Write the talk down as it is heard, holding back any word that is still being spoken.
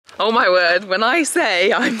Oh my word, when I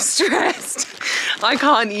say I'm stressed, I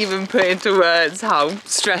can't even put into words how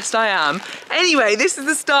stressed I am. Anyway, this is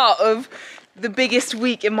the start of the biggest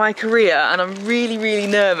week in my career and I'm really, really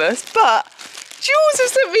nervous, but Jules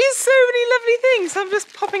has sent me so many lovely things. I'm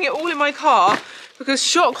just popping it all in my car because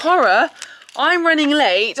shock horror, I'm running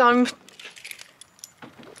late. Oh,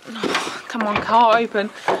 come on, car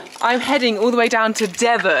open. I'm heading all the way down to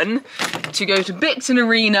Devon to go to Bicton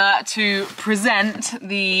Arena to present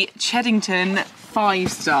the Cheddington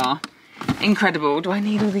 5-star. Incredible. Do I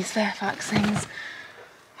need all these Fairfax things?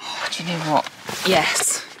 Oh, do you know what?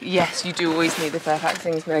 Yes, yes, you do always need the Fairfax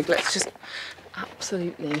things, Meg. Let's just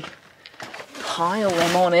absolutely pile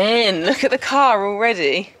them on in. Look at the car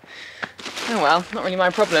already. Oh well, not really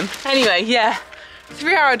my problem. Anyway, yeah,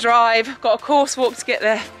 3-hour drive. Got a course walk to get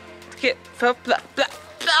there.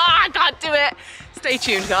 I can't do it. Stay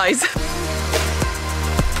tuned, guys.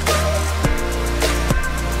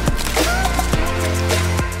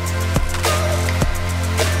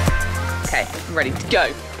 Okay, I'm ready to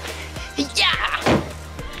go. Yeah!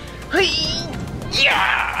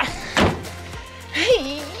 Yeah!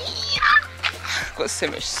 Got so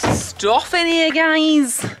much stuff in here,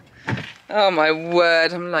 guys. Oh my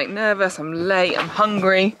word, I'm like nervous, I'm late, I'm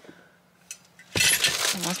hungry.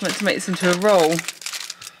 I was meant to make this into a roll.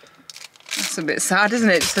 That's a bit sad, isn't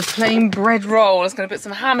it? Just a plain bread roll. I was going to put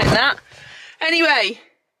some ham in that. Anyway,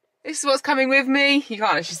 this is what's coming with me. You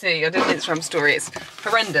can't actually see. I did an Instagram story. It's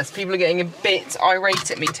horrendous. People are getting a bit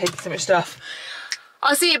irate at me taking so much stuff.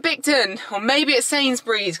 I'll see you at Bicton, or maybe at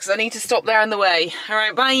Sainsbury's, because I need to stop there on the way. All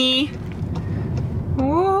right, bye.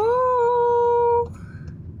 Whoa.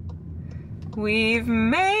 We've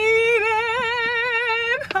made it.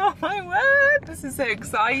 Oh my word, this is so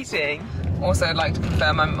exciting. Also, I'd like to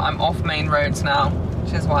confirm I'm off main roads now,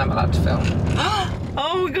 which is why I'm allowed to film.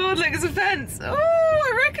 Oh my god, look, there's a fence. Oh,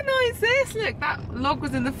 I recognise this. Look, that log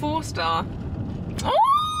was in the 4-star.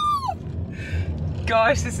 Oh!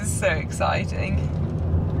 Gosh, this is so exciting.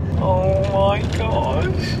 Oh my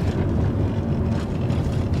gosh.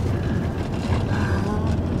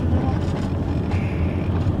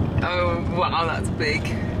 Oh, wow, that's big.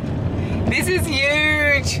 This is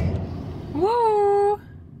huge. Woo!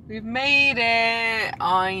 We've made it.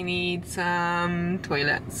 I need some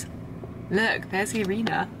toilets. Look, there's the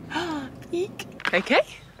arena. Eek. Okay,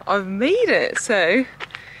 I've made it. So,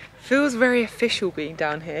 feels very official being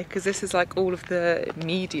down here because this is like all of the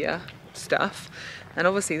media stuff. And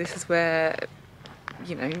obviously this is where,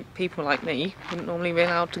 you know, people like me wouldn't normally be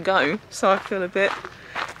allowed to go. So I feel a bit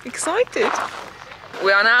excited.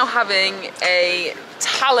 We are now having a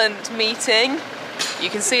talent meeting. You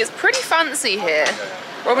can see it's pretty fancy here.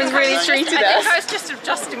 Robin's really treated us. I think I was just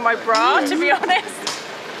adjusting my bra, to be honest.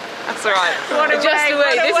 That's alright. Adjust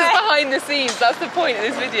away. This is behind the scenes. That's the point of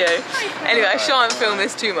this video. Anyway, I shan't film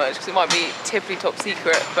this too much because it might be typically top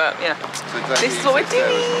secret, but yeah. This is what we're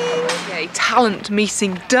doing. Okay, talent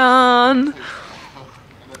meeting done.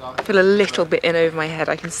 I feel a little bit in over my head.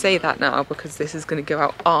 I can say that now because this is going to go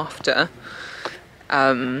out after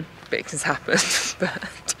Bicton's happened. But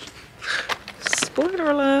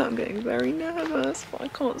spoiler alert, I'm getting very nervous, but I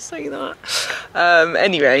can't say that.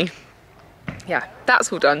 Anyway, yeah,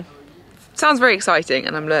 that's all done. Sounds very exciting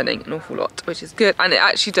and I'm learning an awful lot, which is good. And it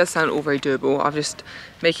actually does sound all very doable. I'm just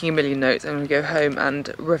making a million notes. I'm going to go home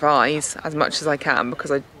and revise as much as I can because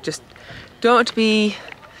I just don't want to be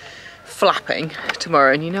flapping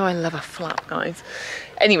tomorrow. And you know I love a flap, guys.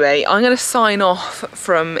 Anyway, I'm going to sign off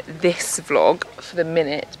from this vlog for the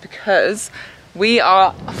minute because we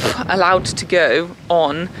are allowed to go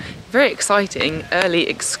on very exciting early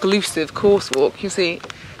exclusive course walk. You see,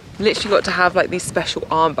 literally got to have like these special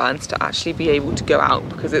armbands to actually be able to go out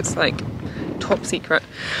because it's like top secret.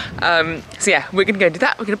 So yeah, we're gonna go do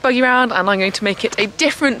that. We're gonna buggy around and I'm going to make it a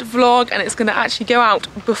different vlog and it's gonna actually go out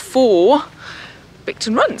before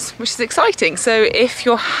Bicton runs, which is exciting. So if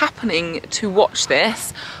you're happening to watch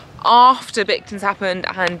this after Bicton's happened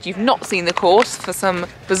and you've not seen the course for some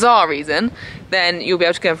bizarre reason, then you'll be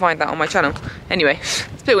able to go and find that on my channel. Anyway,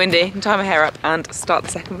 it's a bit windy, I can tie my hair up and start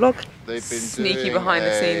the second vlog. They've been sneaky behind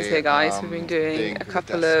the scenes here, guys. We've been doing a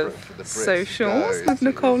couple of socials with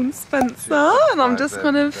Nicole and Spencer, and I'm just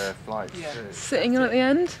kind of sitting on at the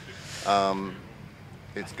end.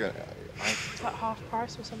 It's good. It's like half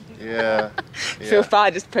price or something. Yeah. Feel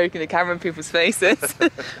bad just poking the camera in people's faces.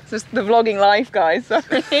 It's just the vlogging life, guys.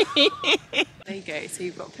 Sorry. There you go. So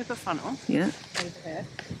you've got Pippa Funnel. Yeah. Over here.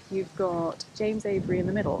 You've got James Avery in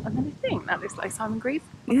the middle, and then I think that looks like Simon Grieve.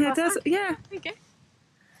 Yeah, it does. Yeah. There you go.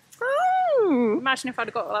 Oh. Imagine if I'd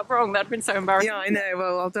have got that wrong. That'd have been so embarrassing. Yeah, I know.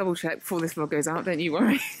 Well, I'll double check before this vlog goes out. Don't you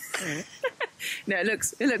worry. No, it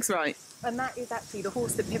looks right. And that is actually the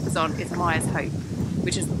horse that Pippa's on is Maya's Hope,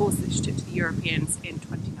 which is the horse that she took to the Europeans in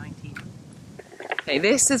 2019. Okay,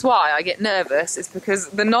 this is why I get nervous. It's because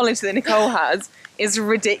the knowledge that Nicole has is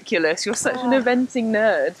ridiculous. You're such an eventing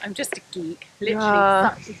nerd. I'm just a geek, literally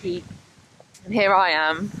such a geek. And here I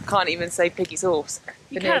am, can't even say Piggy's horse.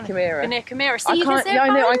 Vanilla Chimera. Vanilla Chimera. See, I can't. Yeah, I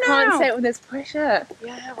know. I can't say it when there's pressure.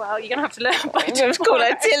 Yeah, well, you're gonna have to learn. I'm going to call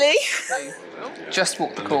her Tilly. Just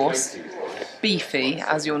walked the course. Beefy,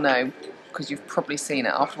 as you'll know, because you've probably seen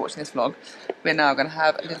it after watching this vlog. We're now going to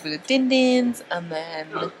have a little bit of din-dins and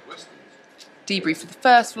then debrief for the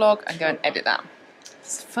first vlog and go and edit that.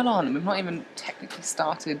 It's full on. We've not even technically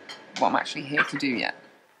started what I'm actually here to do yet.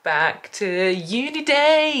 Back to uni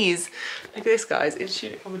days. Look at this, guys. It's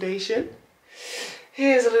student accommodation.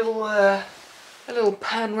 Here's a little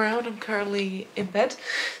pan round. I'm currently in bed.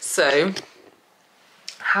 So,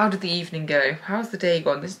 how did the evening go? How's the day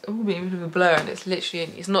gone? This is all been a bit of a blur, and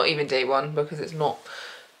it's not even day one because it's not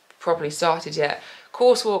properly started yet.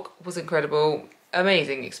 Course walk was incredible.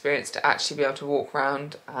 Amazing experience to actually be able to walk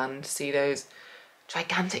around and see those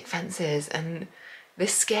gigantic fences. And the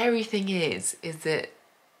scary thing is that,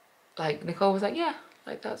 like, Nicole was like, yeah,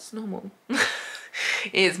 like, that's normal.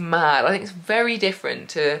 It's mad. I think it's very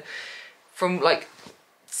different from like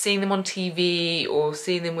seeing them on TV or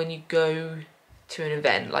seeing them when you go to an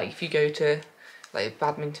event. Like if you go to like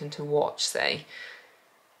badminton to watch, say,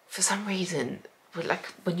 for some reason, like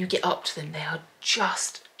when you get up to them, they are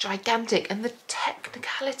just gigantic, and the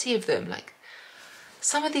technicality of them, like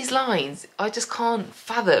some of these lines, I just can't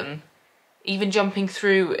fathom even jumping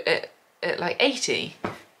through at like 80.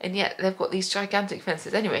 And yet they've got these gigantic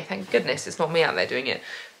fences. Anyway, thank goodness it's not me out there doing it.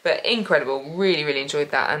 But incredible, really, really enjoyed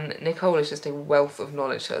that. And Nicole is just a wealth of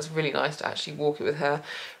knowledge, so it's really nice to actually walk it with her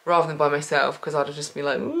rather than by myself, because I'd have just been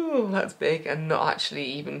like, ooh, that's big, and not actually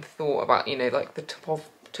even thought about, you know, like the topography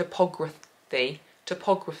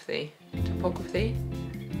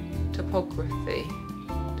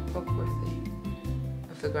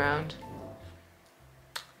of the ground.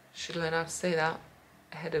 Should learn how to say that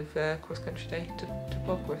ahead of cross country day.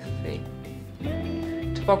 Topography.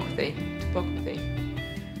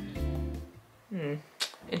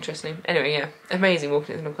 Interesting. Anyway, yeah, amazing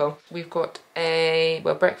walking with Nicole. We've got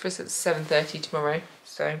breakfast at 7:30 tomorrow,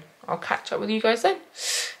 so I'll catch up with you guys then.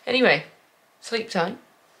 Anyway, sleep time.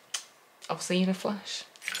 I'll see you in a flash.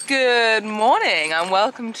 Good morning and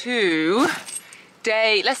welcome to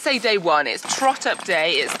let's say day one. It's trot up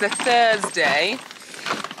day. It's the Thursday.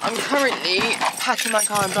 I'm currently packing my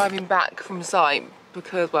car and driving back from site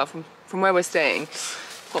because, well, from where we're staying.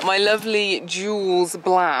 Got my lovely Jules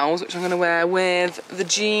blouse, which I'm going to wear with the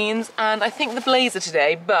jeans and I think the blazer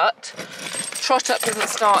today, but trot up doesn't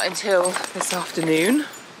start until this afternoon.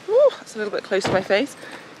 Ooh, that's a little bit close to my face.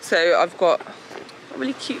 So I've got a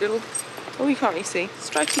really cute little, oh, you can't really see,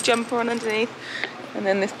 stripy jumper on underneath, and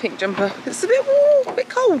then this pink jumper. It's a bit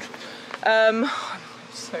cold.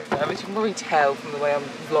 So nervous, you can probably tell from the way I'm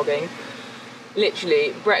vlogging.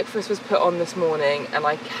 Literally, breakfast was put on this morning and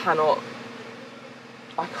I can't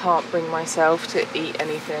bring myself to eat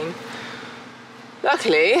anything.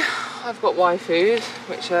 Luckily, I've got Y food,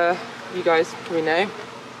 which you guys probably know.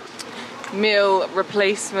 Meal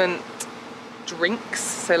replacement drinks,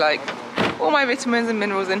 so like all my vitamins and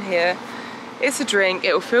minerals in here. It's a drink,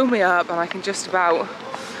 it will fill me up and I can just about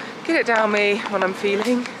get it down me when I'm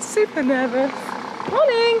feeling super nervous.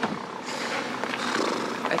 Morning!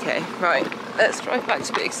 Okay, right, let's drive back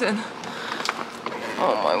to Bicton.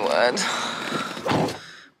 Oh my word.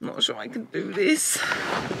 I'm not sure I can do this.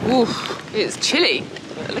 Ooh, it's chilly.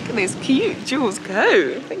 Look at this cute Jules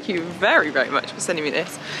coat. Thank you very, very much for sending me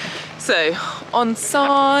this. So, on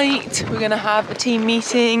site, we're gonna have a team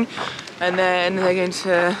meeting and then they're going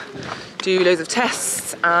to do loads of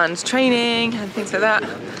tests and training and things like that.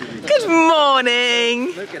 Good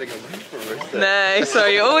morning! No,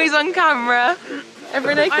 sorry, you're always on camera.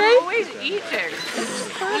 Everyone okay? I'm always eating.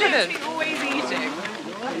 Literally always eating.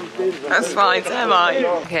 That's fine, so am I.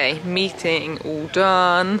 Okay, meeting all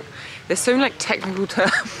done. There's so many like technical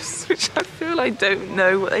terms which I feel I don't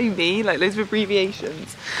know what they mean, like loads of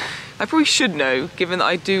abbreviations. I probably should know, given that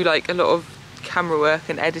I do like a lot of camera work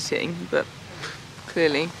and editing, but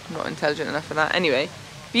clearly not intelligent enough for that. Anyway,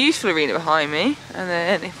 beautiful arena behind me, and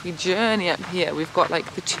then if we journey up here, we've got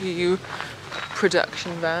like the two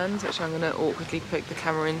production vans, which I'm going to awkwardly poke the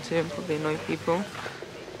camera into and probably annoy people.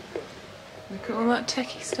 Look at all that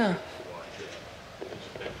techie stuff.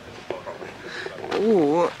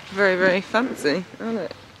 Ooh, very, very fancy. Oh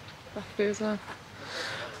look, back here as well.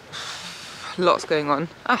 Lots going on.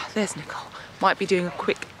 Ah, there's Nicole. Might be doing a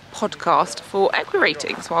quick podcast for equi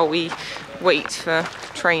ratings while we wait for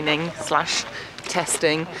training slash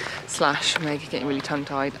testing slash Meg getting really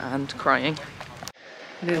tongue-tied and crying.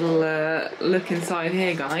 Little look inside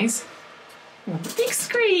here, guys. Oh, big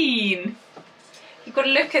screen! You've got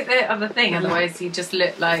to look at the other thing, otherwise you just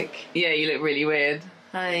look like... Yeah, you look really weird.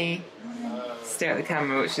 Hi. Stare at the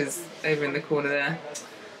camera, which is over in the corner there.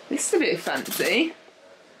 This is a bit fancy.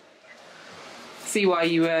 See why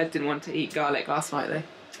you didn't want to eat garlic last night, though.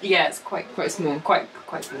 Yeah, it's quite small. Quite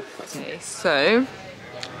small. Okay, so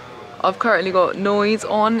I've currently got noise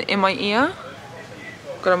on in my ear.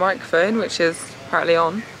 Got a microphone, which is apparently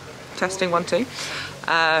on. Testing 1, 2.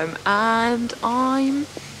 And I'm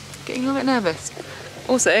getting a little bit nervous.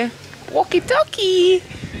 Also, walkie-talkie!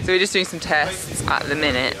 So we're just doing some tests at the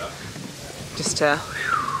minute, just to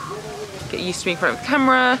get used to being in front of the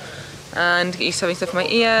camera and get used to having stuff in my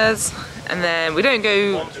ears. And then we don't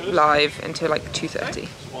go live until like 2:30.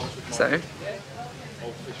 So,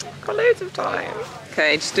 got loads of time.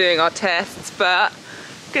 Okay, just doing our tests, but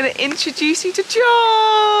I'm gonna introduce you to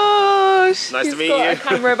Josh! Nice to meet He's got you. a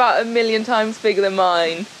camera about 1,000,000 times bigger than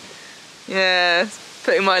mine. Yeah,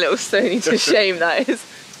 putting my little Sony to shame, that is.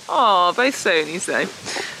 Oh, both Sonys though.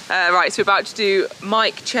 Right, so we're about to do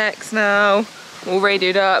mic checks now. All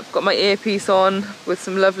radioed up, got my earpiece on with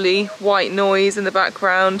some lovely white noise in the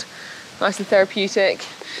background. Nice and therapeutic.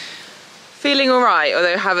 Feeling alright,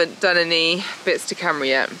 although I haven't done any bits to camera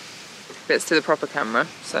yet. Bits to the proper camera,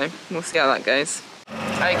 so we'll see how that goes.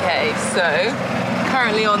 Okay, so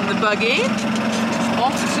currently on the buggy,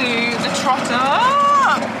 off to the trotter.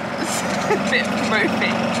 A bit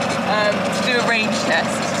ropey. To do a range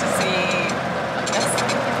test to see, I guess,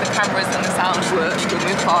 if the cameras and the sound work when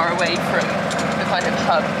we're far away from the kind of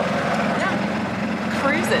hub. Yeah,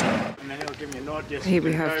 cruising. Here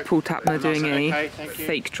we have Paul Tapner doing a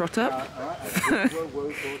fake trot up.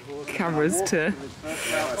 Cameras to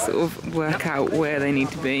sort of work out where they need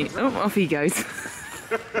to be. Oh, off he goes.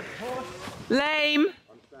 Lame!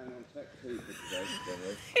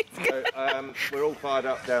 So, we're all fired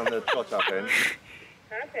up down the trot up end.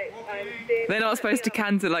 They're not supposed to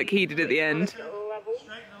canter like he did at the end. Straighten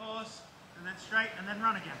the horse, and then straight, and then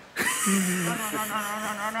run again.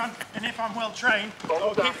 Run. And if I'm well trained,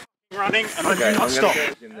 I'll keep running and I do not stop.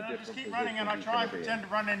 And I just keep running and I try and pretend to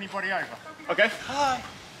run anybody over. Okay. Hi.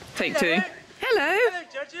 Take two. Hello. Hello,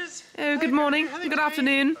 judges. Oh, good morning. Good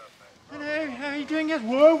afternoon. Hello, how are you doing? Yes.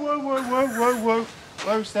 Whoa.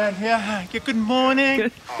 Whoa, stand here. Good morning.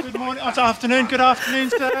 Good morning. Oh, it's afternoon. Good afternoon,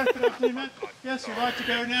 sir. Good afternoon, mate. Yes, you're right to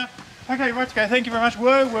go now. Okay, right to go. Thank you very much.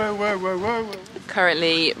 Whoa.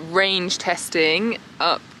 Currently range testing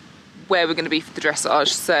up where we're going to be for the dressage.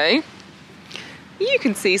 So you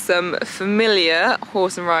can see some familiar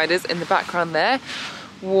horse and riders in the background there,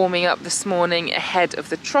 warming up this morning ahead of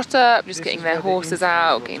the trotter, just getting their horses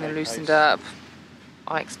out, getting them loosened up.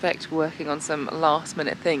 I expect working on some last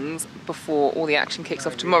minute things before all the action kicks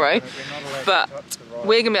off tomorrow. But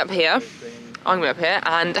we're going to be up here, I'm going to be up here,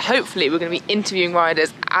 and hopefully we're going to be interviewing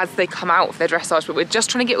riders as they come out for their dressage, but we're just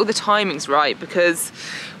trying to get all the timings right because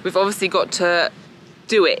we've obviously got to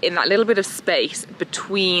do it in that little bit of space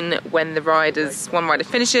between when the one rider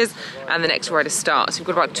finishes and the next rider starts. We've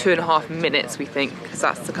got about 2.5 minutes, we think, because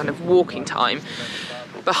that's the kind of walking time.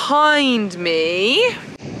 Behind me,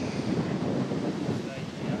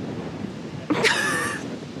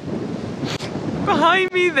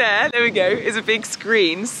 behind me there we go, is a big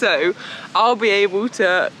screen, so I'll be able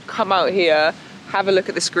to come out here, have a look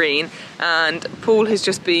at the screen, and Paul has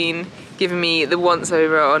just been giving me the once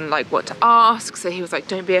over on like what to ask. So he was like,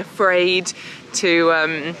 don't be afraid to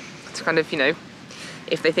kind of, you know,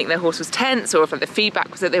 if they think their horse was tense, or if like the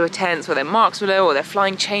feedback was that they were tense, or their marks were low, or their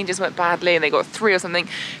flying changes went badly and they got 3 or something,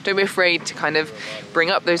 don't be afraid to kind of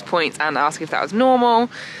bring up those points and ask if that was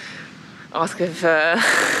normal, ask if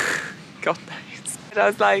God knows. And I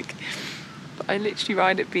was like, I literally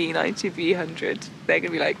ride at B90, B100. They're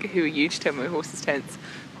gonna be like, who are you to tell my horse is tense?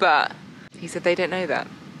 But he said they don't know that.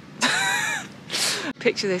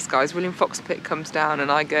 Picture this, guys. William Foxpit comes down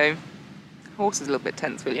and I go, horse is a little bit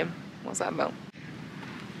tense, William. What's that about?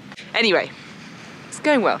 Anyway, it's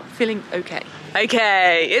going well. Feeling okay.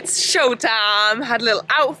 Okay, it's showtime. Had a little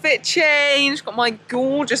outfit change. Got my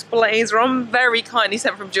gorgeous blazer on. Very kindly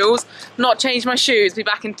sent from Jules. Not changed my shoes. Be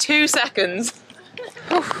back in 2 seconds.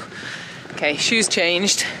 Okay, shoes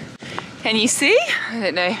changed. Can you see? I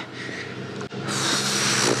don't know.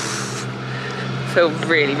 Feel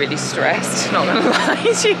really, really stressed, not gonna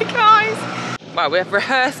lie to you guys. Well, we're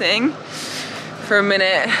rehearsing for a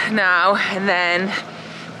minute now, and then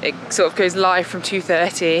it sort of goes live from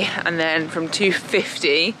 2:30, and then from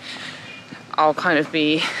 2:50 I'll kind of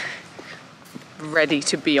be ready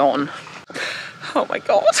to be on. Oh my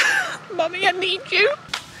God, Mummy, I need you.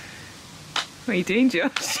 What are you doing,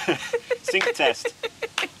 Josh? Sync test.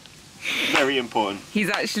 Very important. He's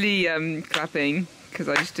actually clapping because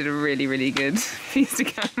I just did a really, really good piece to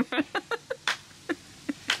camera.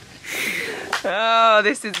 Oh,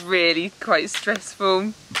 this is really quite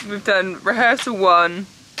stressful. We've done rehearsal 1.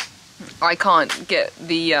 I can't get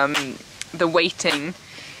the waiting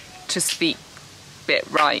to speak bit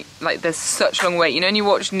right. Like, there's such long wait. You know, when you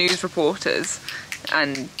watch news reporters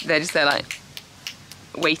and they're just there like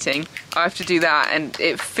waiting. I have to do that, and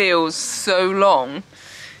it feels so long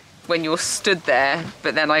when you're stood there,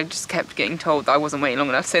 but then I just kept getting told that I wasn't waiting long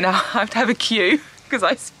enough, so now I have to have a queue because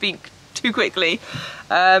I speak too quickly.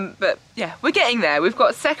 But yeah, we're getting there. We've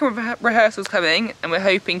got second rehearsals coming, and we're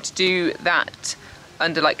hoping to do that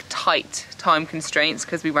under like tight time constraints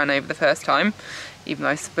because we ran over the first time, even though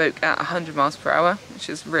I spoke at 100 miles per hour, which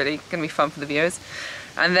is really going to be fun for the viewers.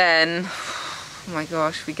 And then, oh my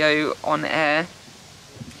gosh, we go on air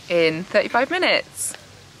in 35 minutes.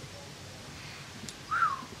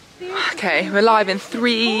 Okay, we're live in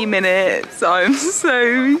 3 minutes. I'm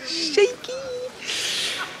so shaky.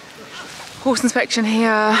 Horse inspection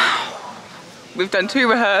here. We've done 2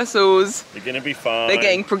 rehearsals. They're gonna be fine. They're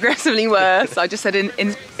getting progressively worse. I just said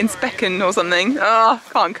inspecting or something. Oh,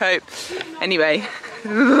 can't cope. Anyway,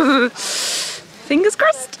 fingers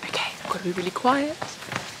crossed. Okay, I've got to be really quiet.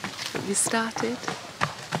 We started.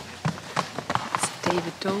 That's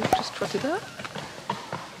David Dole just trotted up.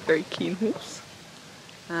 Very keen horse.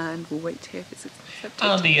 And we'll wait to hear if it's accepted.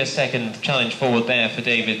 And the second challenge forward there for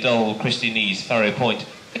David Dole, Christy Nee's Furrow Point,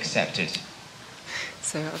 accepted.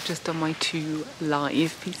 So I've just done my 2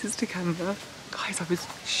 live pieces to camera. Guys, I was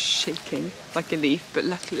shaking like a leaf, but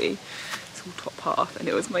luckily it's all top half and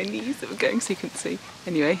it was my knees that were going so you couldn't see.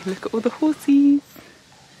 Anyway, look at all the horsies.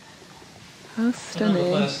 How stunning.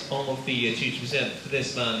 And the first of the 2 to present for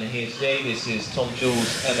this man here today. This is Tom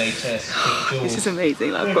Jules, MHS King Jules. This is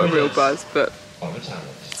amazing. Like, I've got a real buzz, but Oliver Townend.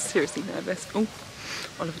 Seriously nervous. Oh,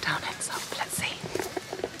 Oliver Townend's up. Let's see.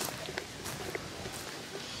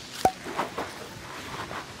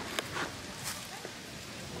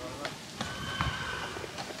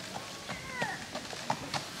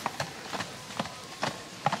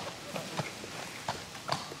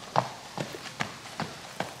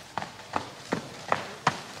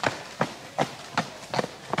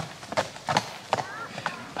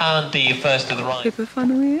 And the first of the ride. Pippa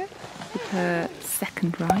funnel here with her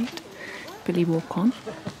second ride. Billy walk on.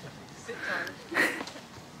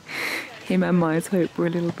 Him and Maya's Hope were a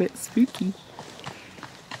little bit spooky.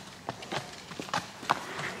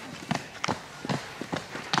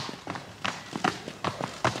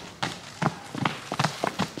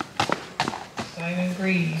 Simon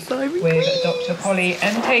Greaves Simon with Greaves. Dr. Polly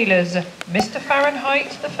M. Taylor's Mr. Fahrenheit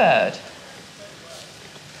the Third.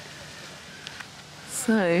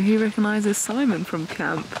 So, he recognises Simon from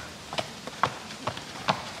camp.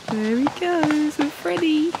 There he goes with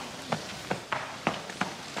Freddie.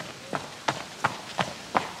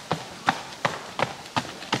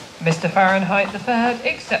 Mr. Fahrenheit the Third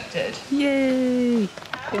accepted. Yay! You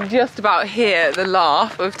can just about hear the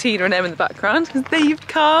laugh of Tina and Em in the background because they've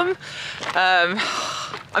come.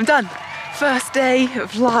 I'm done. First day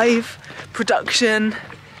of live production.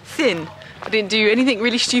 Thin. I didn't do anything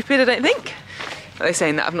really stupid, I don't think. They're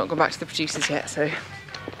saying that I've not gone back to the producers yet, so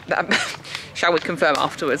that shall we confirm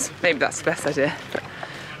afterwards? Maybe that's the best idea. But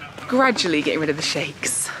gradually getting rid of the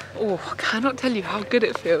shakes. Oh, I cannot tell you how good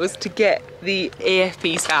it feels to get the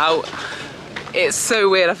earpiece out. It's so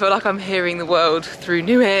weird. I feel like I'm hearing the world through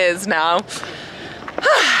new ears now.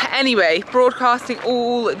 Anyway, broadcasting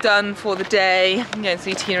all done for the day. I'm going to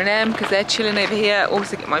see Tina and Em because they're chilling over here.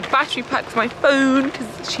 Also get my battery pack for my phone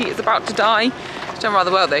because she is about to die. She's done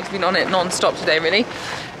rather well though. She's been on it non-stop today really.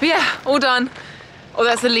 But yeah, all done. Oh,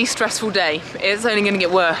 that's the least stressful day. It's only going to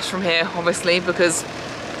get worse from here, obviously, because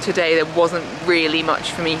today there wasn't really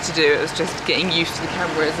much for me to do. It was just getting used to the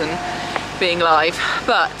cameras and being live.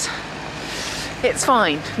 But it's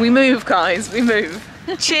fine. We move, guys. We move.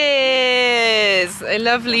 Cheers! A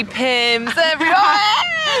lovely Pims,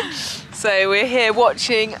 everyone! So we're here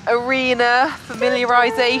watching arena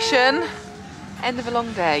familiarisation. End of a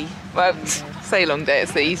long day. Well, say long day,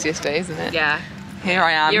 it's the easiest day, isn't it? Yeah. Here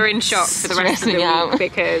I am. You're in shock for the rest of the week out.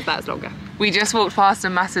 because that's longer. We just walked past a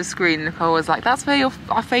massive screen and Nicole was like, that's where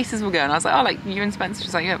our faces will go. And I was like, oh, like you and Spencer.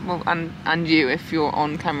 She's like, yeah, well, and you if you're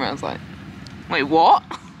on camera. I was like, wait, what?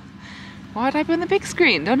 Why'd I be on the big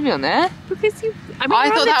screen? Don't be on there. Because you, I mean, I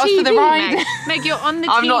you're thought on that the was for the TV, ride. Meg, you're on the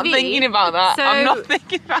TV. I'm not thinking about that. So, I'm not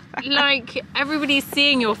thinking about that. Like, everybody's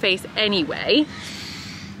seeing your face anyway.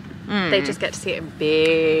 They just get to see it in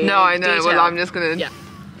big No, I know. detail. Well, I'm just gonna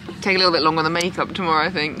take a little bit longer on the makeup tomorrow, I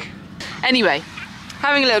think. Anyway,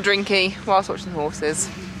 having a little drinky whilst watching the horses.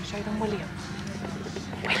 Show them William.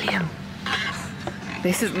 William.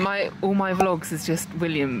 This is all my vlogs is just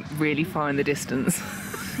William really far in the distance.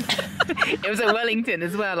 It was at Wellington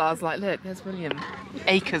as well. I was like, look, there's William.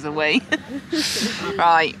 Acres away.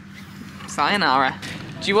 Right. Sayonara.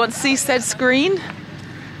 Do you want to see said screen?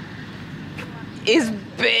 It's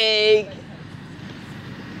big.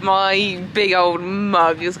 My big old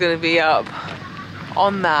mug is going to be up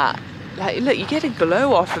on that. Like, look, you get a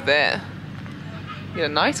glow off of it. You get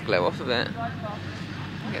a nice glow off of it.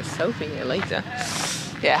 I'll get a selfie here later.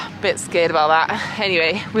 Yeah, a bit scared about that.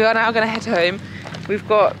 Anyway, we are now going to head home. We've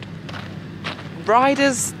got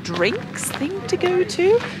riders' drinks thing to go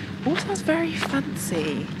to. All sounds very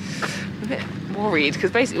fancy. I'm a bit worried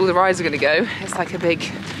because basically all the riders are going to go. It's like a big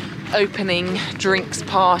opening drinks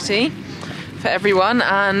party for everyone,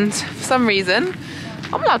 and for some reason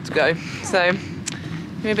I'm allowed to go. So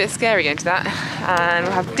I'm a bit scary going to that. And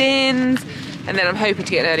we'll have dins, and then I'm hoping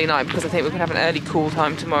to get an early night because I think we're going to have an early call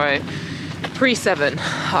time tomorrow. Pre-7,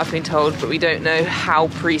 I've been told, but we don't know how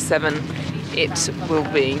pre-7 it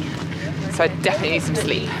will be. So I definitely need some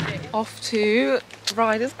sleep. Off to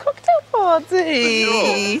Ryder's cocktail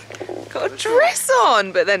party. Got a dress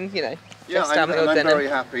on, but then, you know, Yeah, I'm very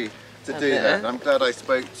happy to do that. I'm glad I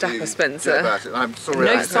spoke to Dapper Spencer about it. I'm sorry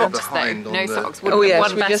No I socks fell behind though. on No the... socks. Oh yeah, One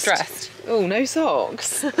should we best just... dressed. Oh, no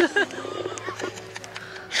socks.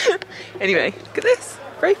 Anyway, look at this.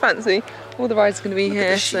 Very fancy. All the rides are going to be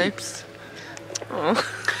here, so... Oh.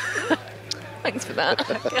 Thanks for that.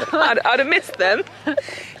 I'd have missed them.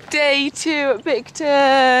 Day 2 at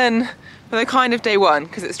Bicton. Well, they're kind of day 1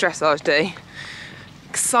 because it's dressage day.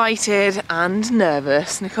 Excited and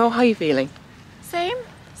nervous. Nicole, how are you feeling? Same.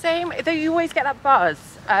 Though you always get that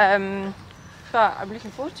buzz. But I'm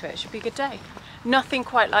looking forward to it. It should be a good day. Nothing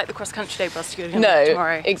quite like the cross-country day bus to go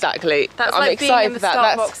tomorrow. Exactly. That's I'm like excited being in the for that.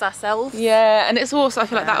 start box ourselves. Yeah, and it's also, I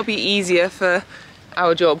feel like that'll be easier for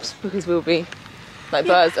our jobs because we'll be like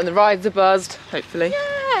buzzed and the rides are buzzed, hopefully.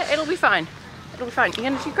 Yeah, it'll be fine. It'll be fine. You're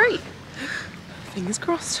going to do great. Fingers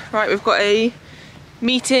crossed. Right, we've got a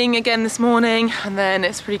meeting again this morning, and then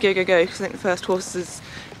it's pretty go because I think the first horse is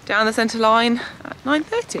down the centre line at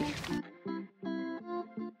 9:30.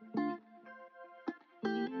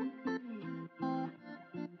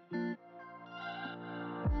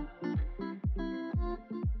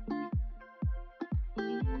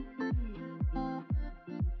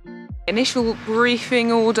 Initial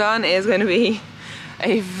briefing all done. It is going to be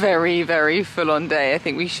a very full-on day. I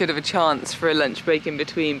think we should have a chance for a lunch break in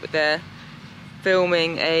between, but they're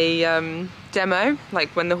filming a demo, like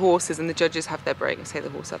when the horses and the judges have their break. I say the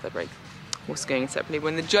horses have their break, horses going separately.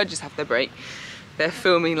 When the judges have their break, they're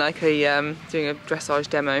filming like a doing a dressage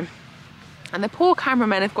demo, and the poor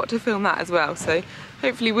cameramen have got to film that as well. So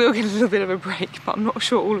hopefully we'll get a little bit of a break, but I'm not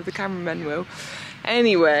sure all of the cameramen will.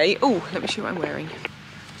 Anyway, oh, let me show you what I'm wearing.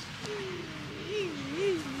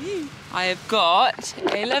 I have got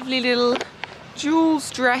a lovely little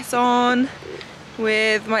Jules dress on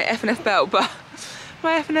with my F&F belt, but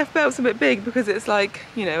my F&F belt's a bit big because it's like,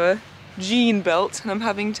 you know, a jean belt, and I'm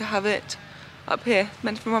having to have it up here,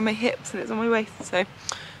 meant to be on my hips, and it's on my waist, so I've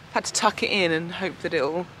had to tuck it in and hope that it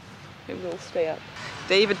will all stay up.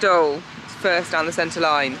 David Dole is first down the centre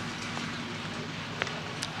line.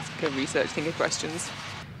 Let's go research, think of questions.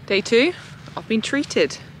 Day 2, I've been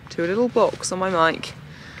treated to a little box on my mic.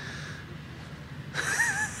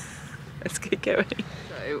 Let's get going.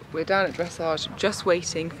 So we're down at dressage, just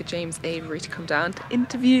waiting for James Avery to come down to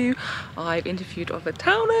interview. I've interviewed Oliver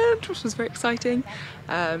Townend, which was very exciting.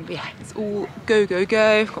 Yeah, it's all go.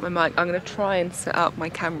 I've got my mic. I'm going to try and set up my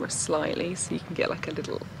camera slightly so you can get like a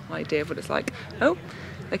little idea of what it's like. Oh,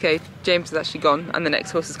 okay, James is actually gone and the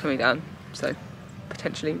next horse is coming down, so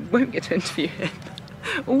potentially won't get to interview him.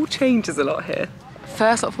 All changes a lot here.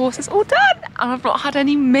 First lot of horses all done, and I've not had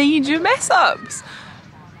any major mess ups.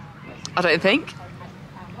 I don't think.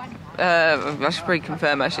 I should probably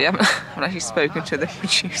confirm actually. I haven't actually spoken to the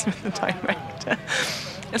producer and the director.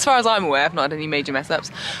 As far as I'm aware, I've not had any major mess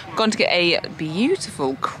ups. Gone to get a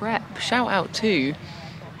beautiful crepe. Shout out to,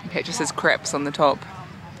 okay, it just says crepes on the top.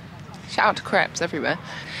 Shout out to crepes everywhere.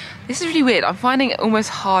 This is really weird. I'm finding it almost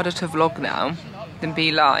harder to vlog now than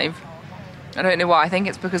be live. I don't know why. I think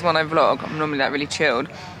it's because when I vlog, I'm normally like really chilled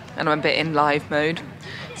and I'm a bit in live mode.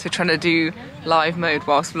 So trying to do live mode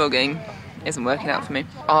whilst vlogging isn't working out for me.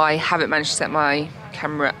 I haven't managed to set my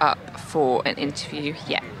camera up for an interview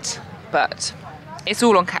yet, but it's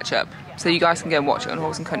all on catch up. So you guys can go and watch it on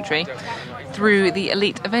Horse and Country through the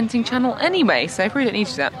Elite Eventing channel anyway, so I probably don't need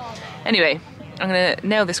to do that. Anyway, I'm gonna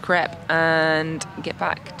nail this crep and get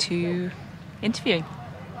back to interviewing.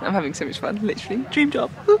 I'm having so much fun, literally. Dream job.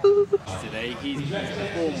 Today he's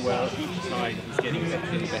performed well each time. He's getting better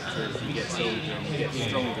and better as he gets older and he gets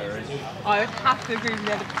stronger. And I would have to agree with you.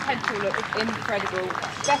 The potential looks incredible.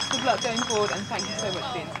 Best of luck going forward, and thank you so much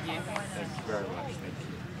for the interview. thank you very much.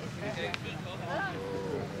 Thank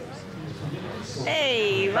you.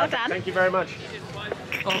 Hey, well done. Thank you very much.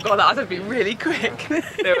 Oh god, that would be really quick.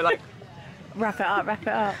 They were like, Wrap it up, wrap it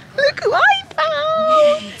up. look who I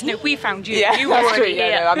found! No, we found you. Yeah, You were that's true. already here.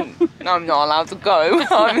 Yeah, no, I'm not allowed to go.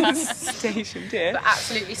 I'm stationed here. But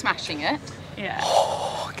absolutely smashing it. Yeah.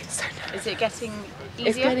 Oh, I get so nervous. Is it getting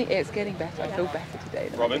easier? It's getting better. I feel better today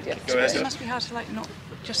than Robin, I did go yesterday. ahead. It must be hard to like not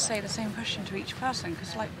just say the same question to each person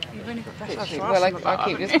because like you've only got dressage to Well, ask like, them about, I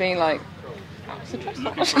keep just being like, what's the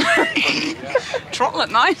dressage? trottle at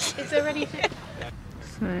night. Is there anything?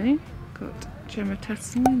 So, got Gemma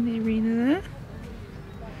testing in the arena there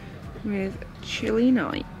with Chilly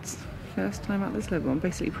Nights. First time at this level. I'm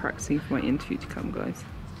basically practicing for my interview to come, guys.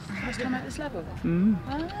 First time at this level?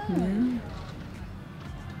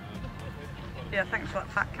 Yeah, thanks for that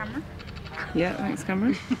fat camera. Yeah, thanks,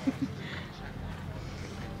 Cameron.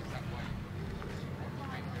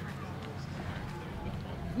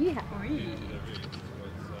 Yeah.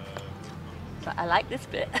 But I like this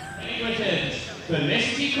bit.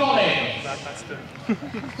 Felicity Collins. That's done.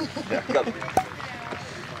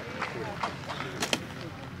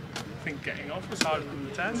 I think getting off was harder than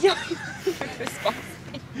the test. Yeah.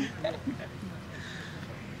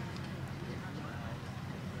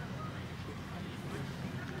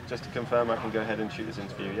 Just to confirm, I can go ahead and shoot this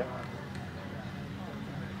interview, yeah?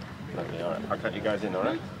 Lovely, alright. I'll cut you guys in,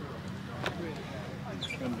 alright?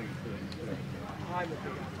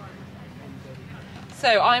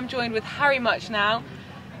 So I'm joined with Harry Much now.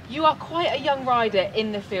 You are quite a young rider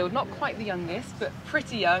in the field, not quite the youngest, but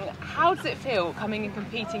pretty young. How does it feel coming and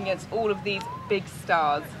competing against all of these big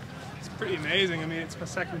stars? It's pretty amazing. I mean, it's my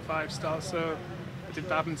second 5-star, so I did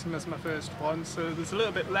badminton as my first one, so there's a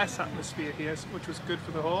little bit less atmosphere here, which was good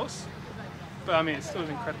for the horse. But I mean, it's still an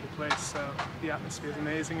incredible place, so the atmosphere is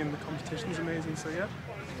amazing and the competition's amazing, so yeah.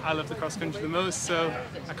 I love the cross country the most, so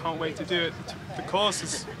I can't wait to do it. The course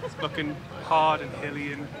is looking hard and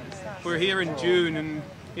hilly, and we're here in June, and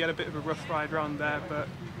we had a bit of a rough ride around there, but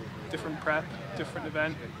different prep, different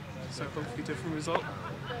event, so hopefully different result.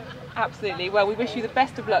 Absolutely. Well, we wish you the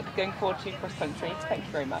best of luck going forward to cross country. Thank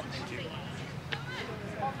you very much.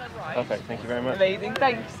 Perfect, thank you very much. Amazing.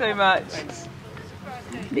 Thank you so much. Thanks.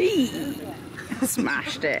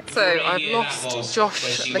 Smashed it. So I've lost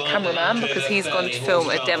Josh, the cameraman, because he's gone to film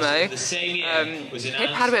a demo. Pip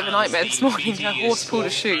had a bit of a nightmare this morning. Her horse pulled a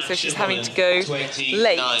shoe, so she's having to go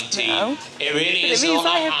late now. It really It means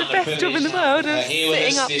I have the best job in the world of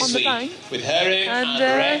sitting up on the bank. with Heron and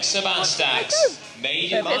Rex Sebastians.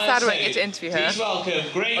 Yeah, a bit sad I won't get to interview her.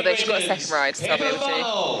 Although she's got a second ride, so I'll be able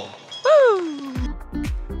to. Woo!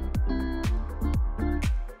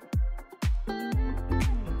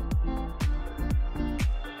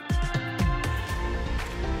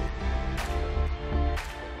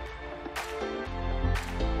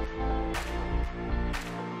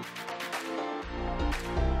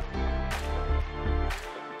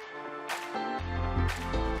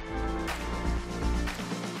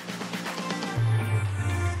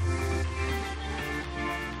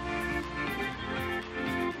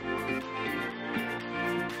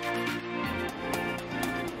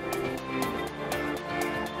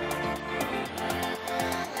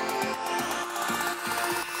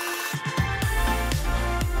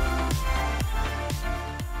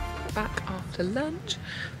 Back after lunch,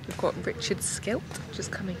 we've got Richard Skilt just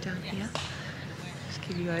coming down here. Just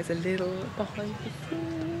give you guys a little behind the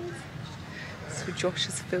scenes. So Josh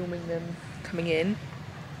is filming them coming in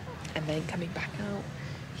and then coming back out.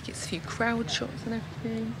 He gets a few crowd shots and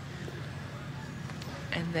everything.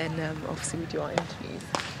 And then obviously we do our interviews.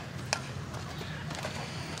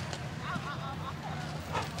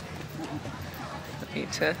 I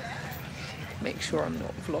need to make sure I'm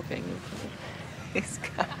not vlogging this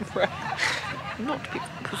camera. Not to be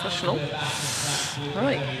professional.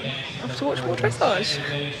 Right, I have to watch more dressage.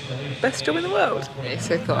 Best job in the world.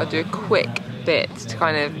 So I thought I'd do a quick bit to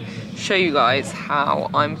kind of show you guys how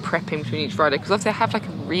I'm prepping between each rider, because obviously I have like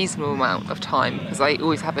a reasonable amount of time because I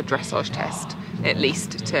always have a dressage test at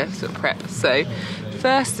least to sort of prep. So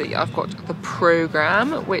firstly I've got the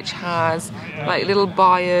program, which has like little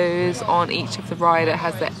bios on each of the rider, it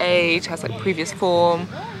has their age, has like previous form,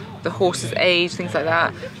 the horse's age, things like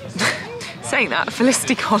that. Saying that,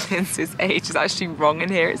 Felicity Collins' age is actually wrong in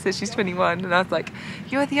here. It says she's 21, and I was like,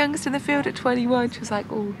 you're the youngest in the field at 21. She was like,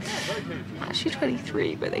 oh, actually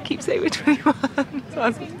 23, but they keep saying we're 21. So I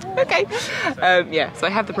was like, okay. Yeah, so I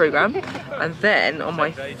have the programme, and then on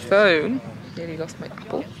my phone, nearly lost my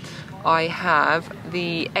apple, I have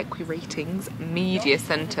the Equi Ratings Media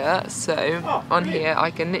Centre. So on here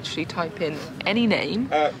I can literally type in any name.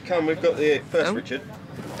 Come, we've got the first Richard.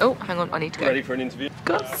 Oh, hang on, I need to go. Ready for an interview?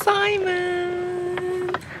 Got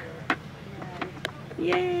Simon!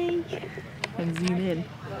 Yay! And zoom in.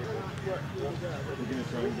 We're going to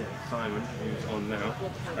try and get Simon, who's on now,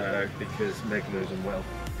 because Meg knows him well.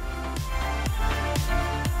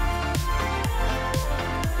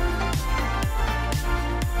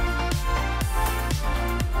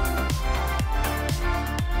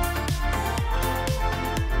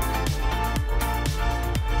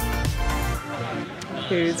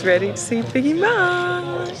 Who's ready to see Biggie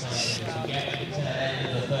March?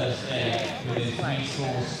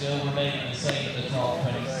 Still remaining the same at the top,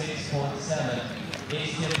 26.7.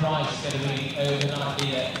 Is the price going to be overnight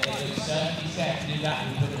here? It looks certainly set to do that.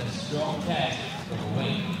 We put in a strong test for the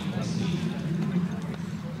win.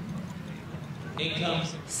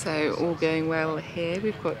 So all going well here.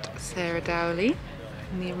 We've got Sarah Dowley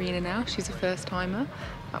in the arena now. She's a first timer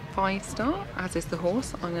at 5-star, as is the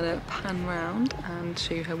horse. I'm going to pan round and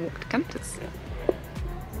show you her walk to canters.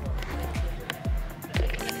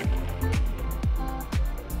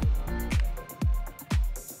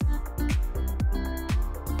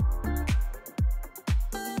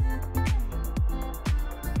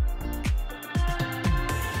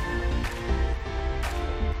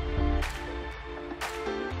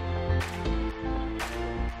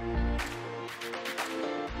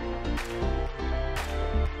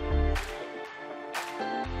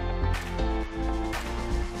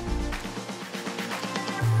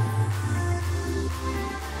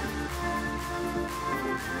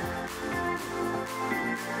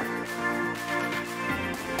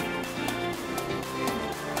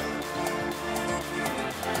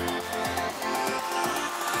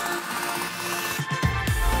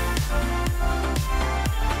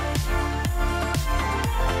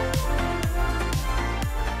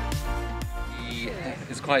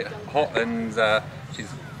 Quite hot, and she's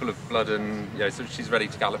full of blood, and so she's ready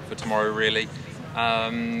to gallop for tomorrow really.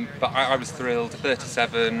 But I was thrilled.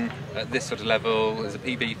 37 at this sort of level as a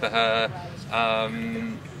PB for her.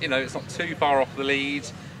 It's not too far off the lead.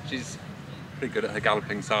 She's pretty good at her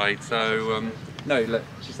galloping side. So no, look,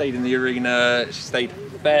 she stayed in the arena. She stayed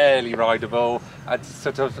fairly rideable. I had to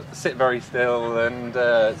sort of sit very still and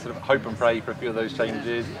sort of hope and pray for a few of those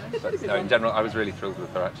changes. But in general, I was really thrilled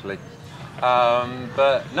with her actually.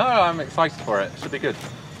 But no, I'm excited for it. Should be good.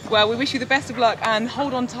 Well, we wish you the best of luck and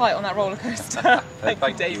hold on tight on that roller coaster. Thank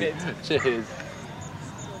you, David. Cheers.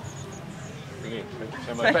 Brilliant.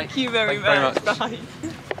 Thank you very much. Bye.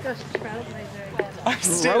 I'm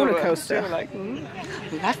still roller coaster.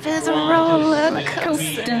 Life is a roller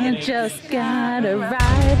coaster, just gotta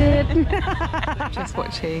ride it. Just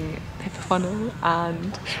watching Pippa Funnel,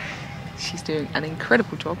 and she's doing an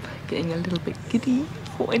incredible job, getting a little bit giddy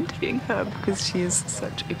for interviewing her because she is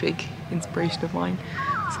such a big inspiration of mine.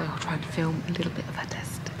 So I'll try and film a little bit of her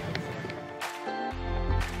test.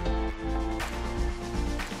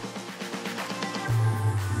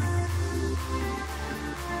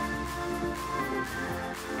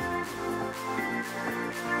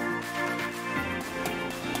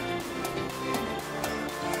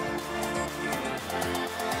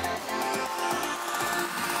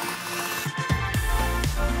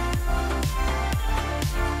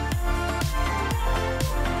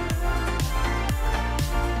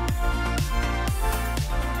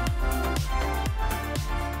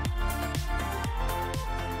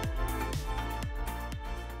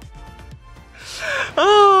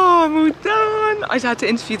 Oh, I'm all done. I had to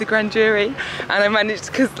interview the grand jury, and I managed,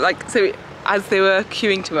 because so as they were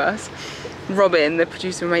queuing to us, Robin, the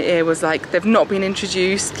producer in my ear, was like, they've not been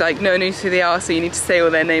introduced, no one knows who they are, so you need to say all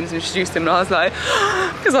their names and introduce them. And I was like,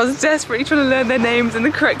 because I was desperately trying to learn their names in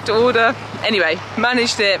the correct order. Anyway,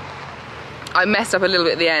 managed it. I messed up a little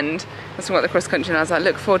bit at the end. I was talking about the cross country, and I was like,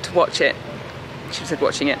 look forward to watch it. She said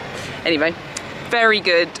watching it. Anyway, very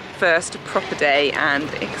good first proper day and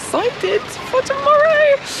excited for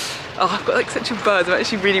tomorrow. Oh, I've got such a buzz. I'm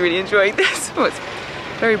actually really enjoying this. Oh, it's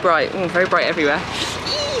very bright. Oh, very bright everywhere.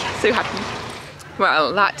 Eee, so happy.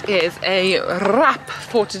 Well, that is a wrap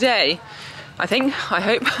for today, I think, I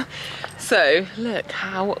hope. So look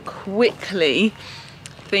how quickly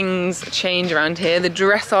things change around here. The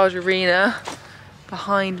dressage arena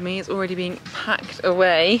behind me is already being packed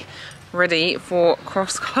away ready for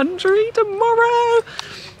cross country tomorrow.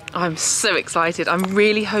 I'm so excited. I'm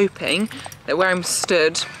really hoping that where I'm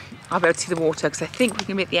stood, I'll be able to see the water because I think we're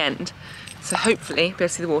gonna be at the end. So hopefully be able to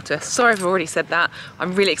see the water. Sorry if I've already said that.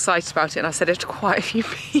 I'm really excited about it and I said it to quite a few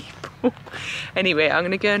people. Anyway, I'm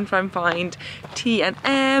gonna go and try and find T and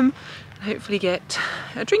M and hopefully get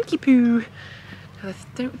a drinky poo. I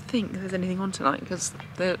don't think there's anything on tonight because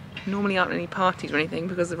there normally aren't any parties or anything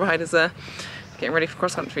because the riders are getting ready for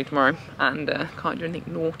cross country tomorrow and can't do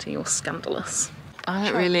anything naughty or scandalous. I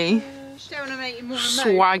don't really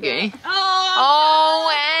swaggy.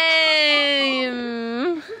 Oh,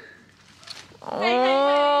 aim!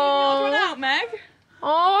 Oh, out, Meg.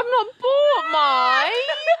 Oh, I've not bought mine.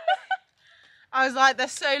 I was like, they're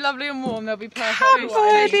so lovely and warm, they'll be perfect.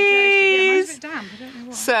 Buddies. Damp, I don't know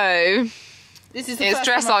why. So, this is it's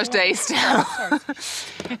dressage day still.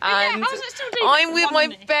 And I'm with my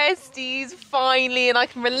besties finally and I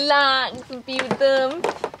can relax and be with them.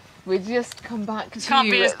 We just come back to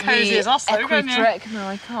can't be as cozy as us though, can you? No,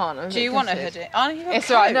 I can't. Do you want a hoodie? Oh, you got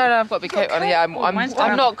it's alright. No, I've got a big coat on. Yeah,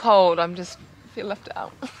 I'm not cold. I'm just feel left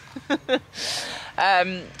out.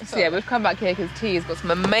 So yeah, we've come back here because T has got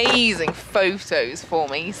some amazing photos for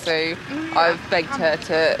me. So I've begged her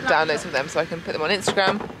to download some of them so I can put them on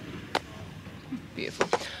Instagram. Beautiful.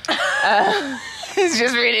 It's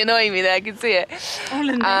just really annoying me there. I can see it.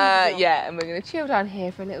 Yeah, and we're gonna chill down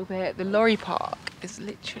here for a little bit. The lorry park is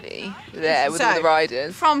literally there with all the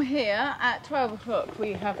riders. From here at 12 o'clock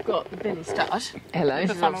we have got the Billy Stud. Hello,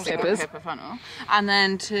 Pippa funnel. And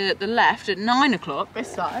then to the left at 9 o'clock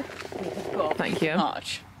this side we have got Thank you.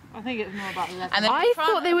 March. I think it's more about 11. And then I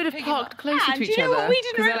thought they would have parked closer to each other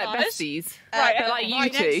because they're like besties. Right, they're like you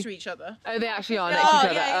right two. next to each other. Oh, they actually are next to each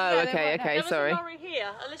other. Yeah, oh, okay, there sorry. was a lorry here,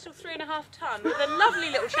 a little 3.5 ton with a lovely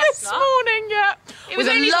little chestnut. This morning, yeah. It was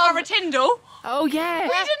only for a Tyndall. Oh yeah. We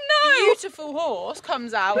didn't know. Beautiful horse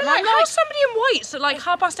comes out. And like, how's somebody in whites at like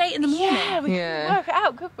 8:30 in the morning? Yeah, we couldn't work it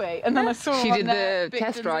out, could we? And then I saw she her did the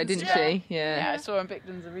test ride, didn't she? Yeah, I saw her in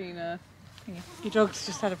Bicton's arena. Your dog's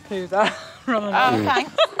just had a poo there. Oh,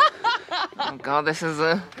 thanks. Oh god, this is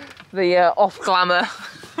the off glamour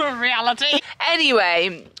reality.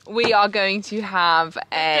 Anyway, we are going to have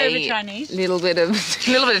a little bit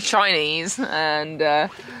of Chinese and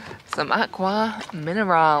some aqua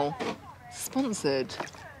mineral, sponsored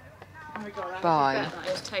by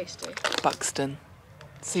Buxton.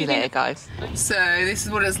 See you later, guys. So this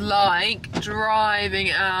is what it's like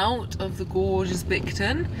driving out of the gorgeous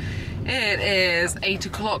Bicton. It is 8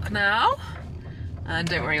 o'clock now. And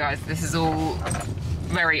don't worry guys, this is all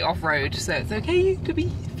very off-road, so it's okay to be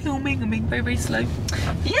filming and being very, very slow.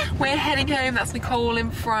 Yeah, we're heading home. That's Nicole in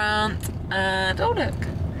front. And oh look,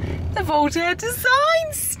 the Voltaire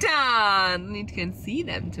Design stand. I need to go and see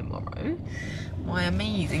them tomorrow. My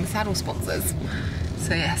amazing saddle sponsors.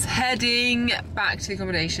 So yes, heading back to the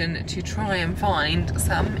accommodation to try and find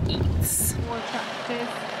some eats. More attractive.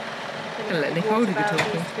 I'm gonna let Nicole do the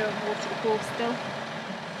talking. Water the course still.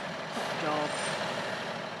 Job.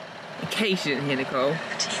 In case you didn't hear Nicole,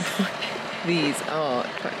 these are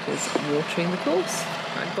tractors watering the course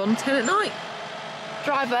at Bond 10 at night.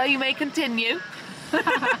 Driver, you may continue.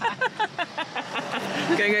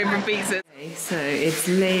 Going home from pizza. Okay, so it's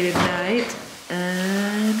late at night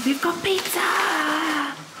and we've got pizza!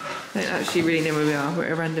 I don't actually really know where we are. We're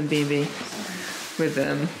at a random B&B with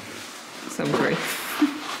some crew.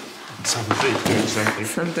 Some beef doing something.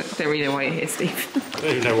 Some don't really know why you're here, Steve. I don't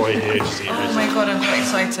even know why you're here, just eating Oh my god, I'm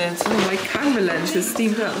so excited. Oh, my camera lens is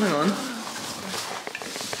steamed up. Hang on.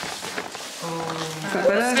 Is that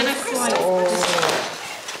better? Oh.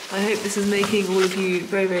 I hope this is making all of you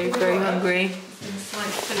very, very, very hungry.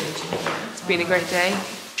 It's been a great day.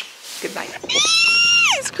 Good night.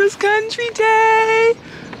 It's cross country day!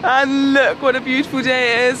 And look what a beautiful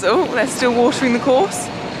day it is. Oh, they're still watering the course.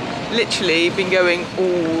 Literally been going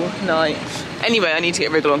all night. Anyway, I need to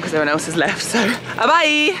get wriggle on because everyone else has left, so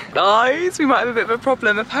bye! Guys, we might have a bit of a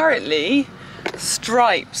problem. Apparently,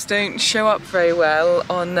 stripes don't show up very well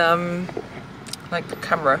on like the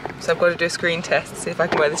camera. So I've got to do a screen test to see if I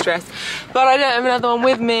can wear this dress. But I don't have another one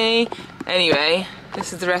with me. Anyway,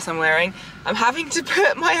 this is the dress I'm wearing. I'm having to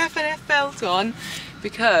put my F&F belt on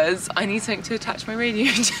because I need something to attach my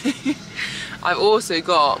radio to. I've also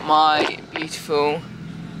got my beautiful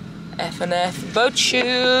F&F boat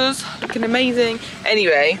shoes, looking amazing.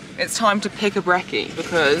 Anyway, it's time to pick a brekkie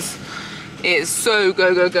because it's so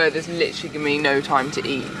go, go, go. There's literally giving me no time to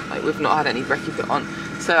eat. Like, we've not had any brekkie put on.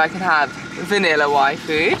 So I can have vanilla Y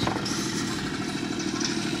food,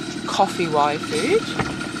 coffee Y food,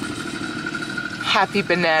 happy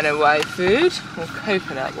banana Y food, or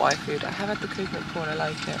coconut Y food. I have had the coconut before and I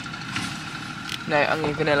like it. No, I'm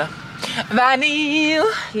going vanilla.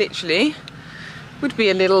 Vanille! Literally, would be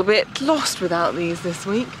a little bit lost without these this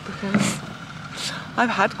week because I've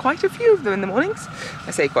had quite a few of them in the mornings.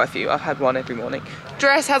 I say quite a few, I've had one every morning.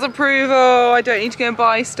 Dress has approval, I don't need to go and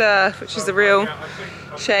buy stuff, which is a real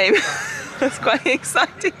shame. I was quite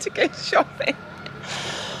excited to go shopping.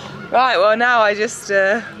 Right, well now I just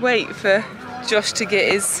wait for Josh to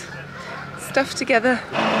get his stuff together.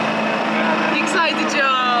 You excited,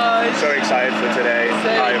 Josh? So excited for today. So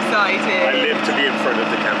excited. I live to be in front of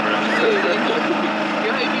the camera.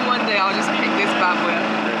 You're hoping one day I'll just pick this bad boy.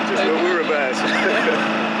 Just when we reverse.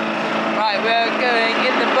 Right, we're going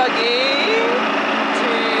in the buggy to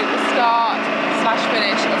the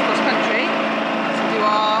start/finish of cross country to do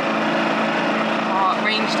our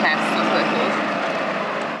range test, that's what it's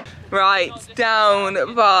called. Right,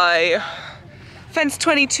 down by fence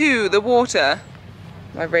 22, the water.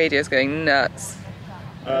 My radio's going nuts.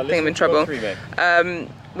 I think I'm in trouble.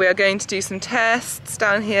 We are going to do some tests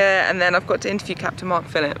down here, and then I've got to interview Captain Mark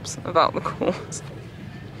Phillips about the course.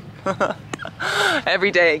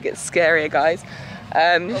 Every day it gets scarier, guys.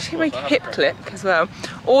 Just my hip clip as well.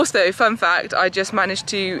 Also, fun fact, I just managed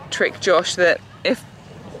to trick Josh that if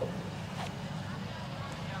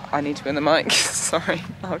I need to be on the mic, sorry,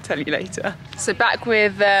 I'll tell you later. So back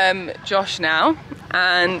with Josh now,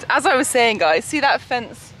 and as I was saying, guys, see that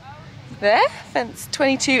fence there? Fence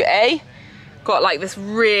 22A? Got like this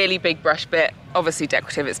really big brush bit, obviously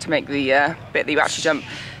decorative, it's to make the bit that you actually jump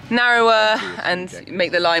narrower and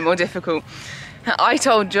make the line more difficult. I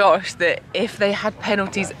told Josh that if they had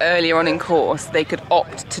penalties earlier on in course, they could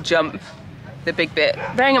opt to jump the big bit.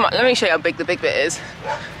 Bearing in mind, let me show you how big the big bit is.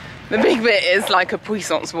 The big bit is like a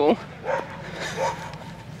puissance wall.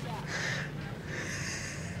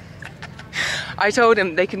 I told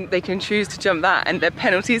him they can choose to jump that and their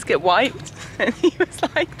penalties get wiped. And he was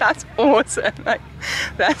like, that's awesome. Like,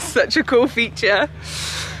 that's such a cool feature.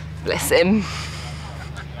 Bless him.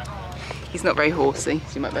 He's not very horsey,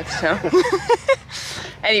 as you might be able to tell.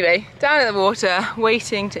 Anyway, down in the water,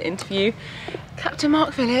 waiting to interview Captain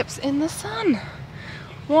Mark Phillips in the sun.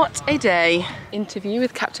 What a day. Interview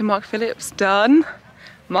with Captain Mark Phillips done.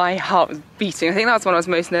 My heart was beating. I think that was one I was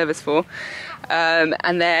most nervous for.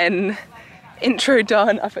 And then intro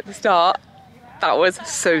done up at the start. That was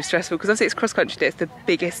so stressful because obviously it's cross country day, it's the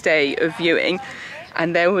biggest day of viewing.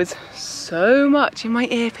 And there was so much in my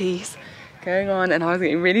earpiece going on and I was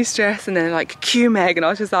getting really stressed, and then like cue Meg, and I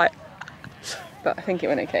was just like, but I think it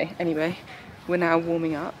went okay. Anyway, we're now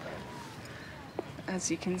warming up, as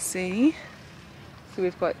you can see. So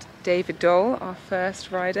we've got David Dole, our first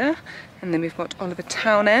rider, and then we've got Oliver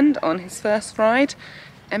Townend on his first ride.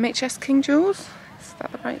 MHS King Jules, is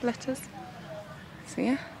that the right letters? So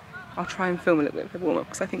yeah, I'll try and film a little bit for the warm-up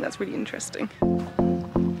because I think that's really interesting.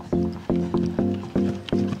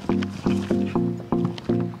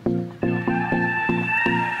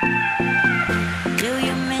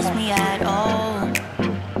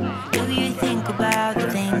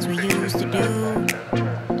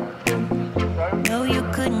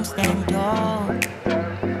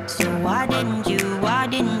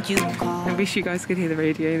 I wish you guys could hear the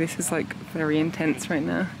radio. This is like very intense right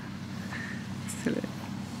now.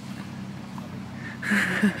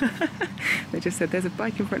 They just said there's a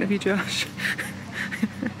bike in front of you, Josh.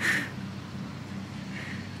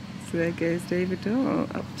 So there goes David Dole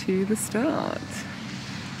up to the start.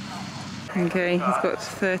 Okay, he's got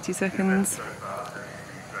 30 seconds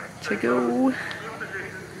to go.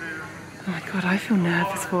 Oh my god, I feel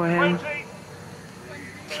nervous for him.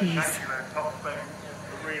 Jeez.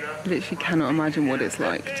 I literally cannot imagine what it's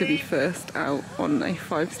like to be first out on a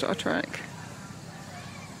 5-star track.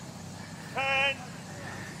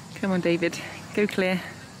 Come on, David, go clear.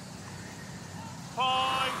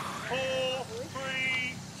 5, 4,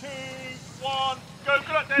 3, 2, 1, go!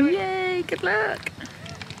 Good luck, David. Yay! Good luck.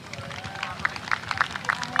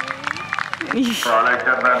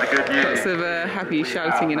 Lots of happy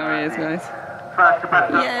shouting in our ears, guys.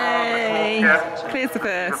 Yay! Clears the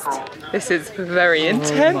first. This is very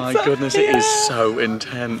intense. Oh my goodness, it is so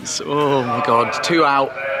intense. Oh my god, 2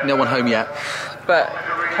 out, no one home yet. But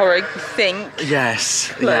Horrig, you think? Yes,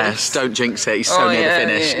 close. yes, don't jinx it, he's so near the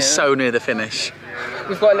finish. Yeah. So near the finich.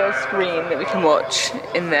 We've got a little screen that we can watch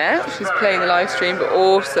in there, which is playing the live stream, but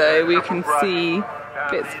also we can see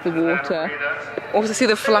bits of the water. Also see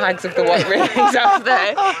the flags of the white relays out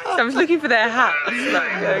there. So I was looking for their hats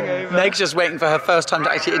going over. Meg's just waiting for her first time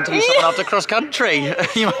to actually interview someone after cross country.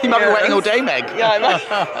 You might be waiting all day, Meg. Yeah, I might.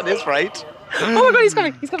 At this rate. Oh my god, he's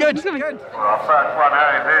coming, he's coming, Good. he's coming. Good. Well, first one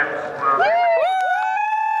out is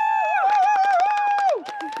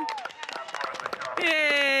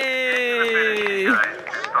Yay!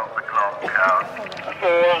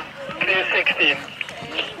 15.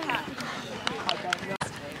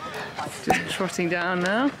 Just trotting down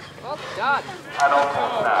now. Adult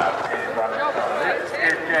horse now is running. This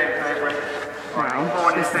is James Avery.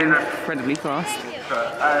 Wow, this is incredibly fast.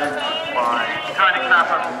 Owned by Tony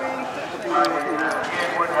Clapham.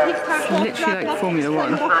 It's literally like Formula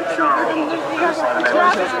One.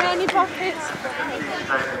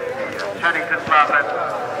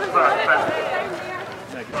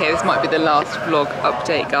 Okay, this might be the last vlog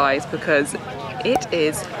update, guys, because it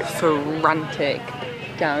is frantic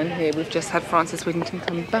down here. We've just had Francis Whittington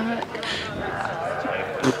come back.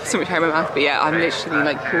 So much hair in my mouth, but yeah, I'm literally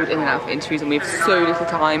like pulled in and out for interviews, and we have so little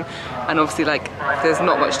time, and obviously like there's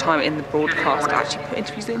not much time in the broadcast to actually put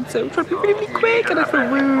interviews in, so I'm trying to be really quick, and I feel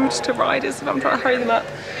rude to riders if I'm trying to hurry them up.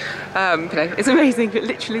 But no, it's amazing, but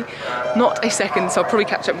literally not a second, so I'll probably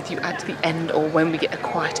catch up with you at the end or when we get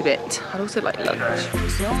quiet a bit. I'd also like lunch.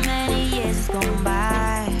 So many years gone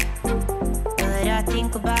by, but I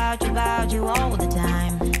think about you all the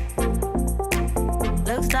time.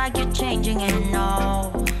 Looks like you're changing and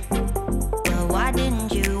all, but why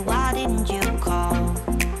didn't you call?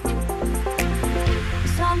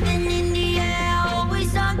 Something in the air,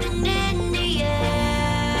 always something in the air.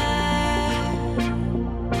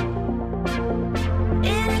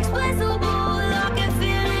 Inexplicable, I can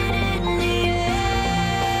feel it in the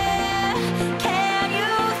air. Can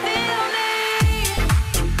you feel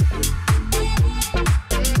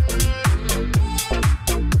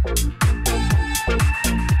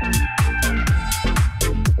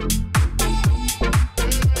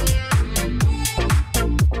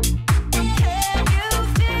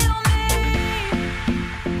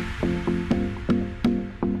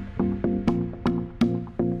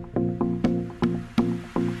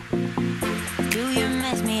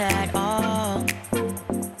at all?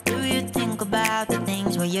 Do you think about the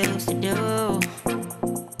things we used to do?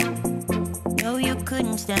 No, you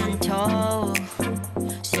couldn't stand tall,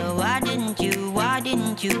 so why didn't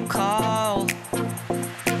you call?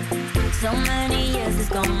 So many years has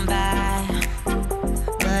gone by,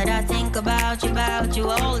 but I think about you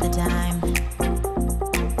all the time.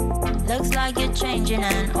 Looks like you're changing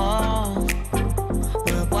and all,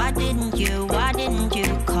 but why didn't you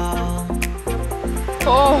call?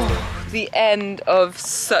 Oh, the end of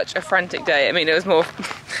such a frantic day. I mean, it was a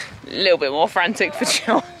little bit more frantic for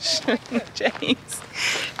Josh and James,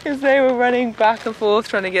 because they were running back and forth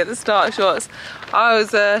trying to get the start shots. I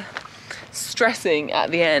was stressing at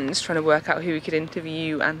the end, trying to work out who we could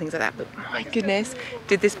interview and things like that, but my goodness,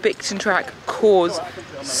 did this Bicton track cause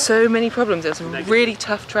so many problems. It was a really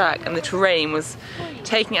tough track and the terrain was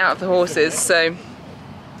taking it out of the horses, so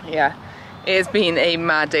yeah. It has been a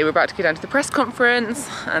mad day. We're about to go down to the press conference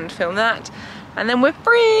and film that, and then we're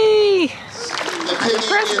free! The Piggy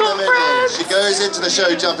in the middle. She goes into the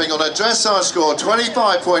show jumping on a dressage score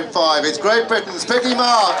 25.5. It's Great Britain's Piggy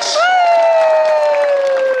March.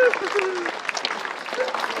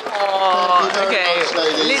 Oh, okay.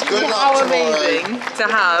 Literally how amazing to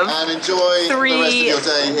have and enjoy 3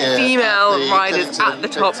 female riders at the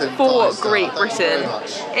top for Great Britain.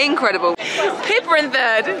 Incredible. Pippa in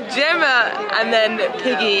third, Gemma, and then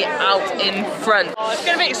Piggy out in front. Oh, it's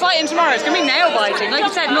going to be exciting tomorrow. It's going to be nail biting. Like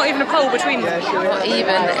you said, not even a pole between them. Not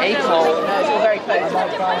even a pole. No, it's all very close.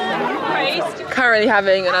 Currently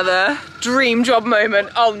having another dream job moment.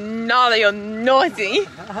 Oh, Nala, you're naughty.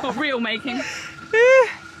 Real making.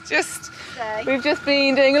 We've just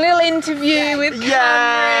been doing a little interview with Cameron.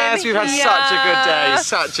 Yes, we've had such a good day.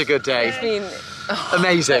 Such a good day. It's been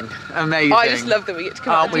amazing. I just love that we get to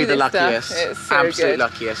come out and do this stuff. Aren't we the luckiest? It's so Absolute good.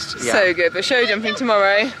 luckiest. Yeah. So good. But show jumping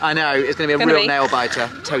tomorrow. I know, it's going to be a real nail biter.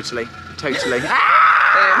 Totally.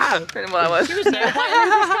 I don't know what that was. She was nail biting in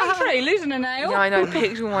this country, losing a nail. Yeah, I know.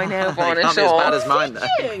 Picture my nail varnish It can't be as bad as mine though.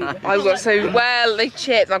 I got so they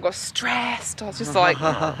chipped. I got stressed. I was just like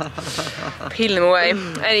peeling them away.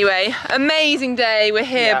 Anyway, amazing day. We're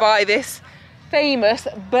here by this famous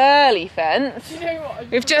Burley fence. You know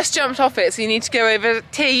what? We've just jumped off it, so you need to go over.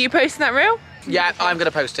 T, you posting that reel? Yeah, I'm going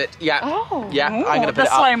to post it. Yeah. Oh. Yeah, I'm going to put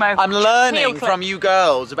it up. Slow-mo. I'm learning from you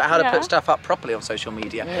girls about how to put stuff up properly on social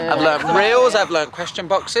media. I've learned reels, I've learned question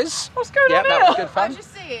boxes. What's going on that here? was good fun. I'm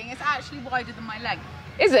just seeing, it's actually wider than my leg.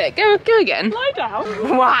 Is it? Go again. Lie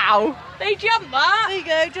down. Wow. They jump that. There you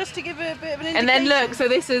go, just to give it a bit of an indication. And then look, so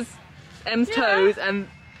this is Em's toes, and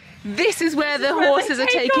this is where the horses are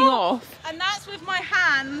taking off. And that's with my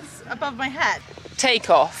hands above my head.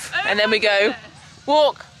 Take off. And then we go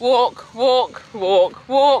walk, walk, walk, walk,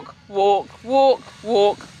 walk, walk, walk,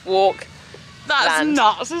 walk, walk. That's land.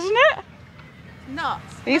 nuts, isn't it?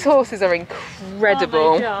 Nuts. These horses are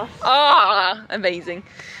incredible. Just? Ah, amazing.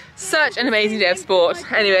 Such an amazing day of sport.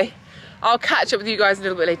 Anyway, I'll catch up with you guys a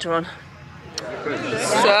little bit later on.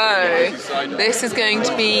 So, this is going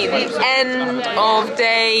to be the end of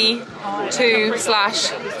day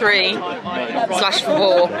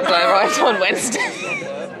 2/3/4, because I arrived on Wednesday.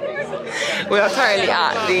 We are currently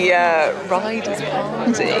at the riders'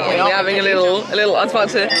 party, and we're having a little. I was about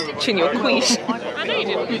to chin your quiche.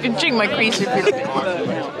 You can drink my quiche if you like.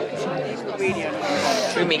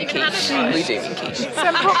 We mean quiche. We do mean quiche.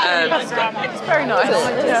 It's very nice.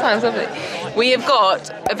 It sounds lovely. We have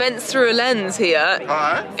got Events Through a Lens here,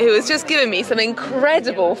 who has just given me some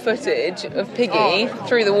incredible footage of Piggy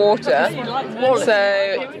through the water. So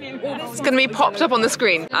it's going to be popped up on the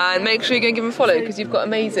screen, and make sure you go and give him a follow because you've got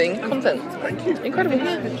amazing content. Thank you. Incredible.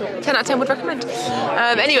 10 out of 10 would recommend.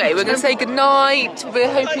 Anyway, we're going to say goodnight.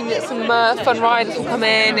 We're hoping that some fun riders will come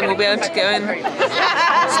in and we'll be able to go and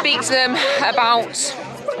speak to them about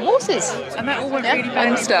horses and that all went really bad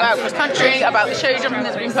and stuff. About country, about the show jumping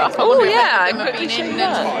that's been put up. Oh yeah, and quickly show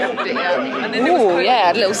that. Oh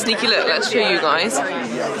yeah, a little sneaky look. Let's show you guys.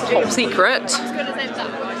 Top secret.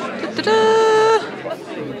 Da-da-da.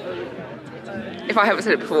 If I haven't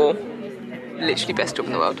said it before, literally best job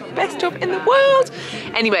in the world. Best job in the world.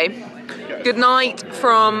 Anyway, good night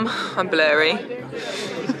from, I'm blurry.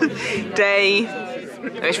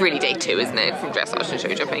 It's really day 2, isn't it? From dressage and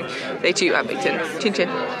show jumping. Day 2 at Bicton. Chin chin.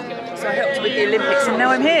 So I helped with the Olympics and now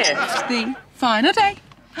I'm here. It's the final day.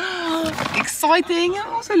 Exciting and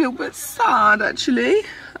also a little bit sad actually.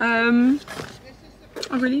 I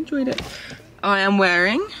really enjoyed it. I am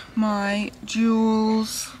wearing my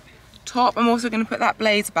Jules top. I'm also going to put that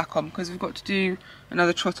blazer back on because we've got to do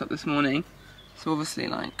another trot up this morning. So obviously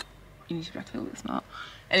like, you need to be a little bit smart.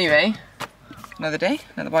 Anyway, another day,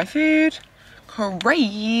 another buy food.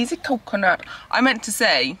 Crazy coconut. I meant to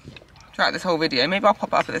say throughout this whole video, maybe I'll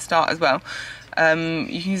pop it up at the start as well,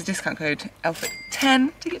 you can use the discount code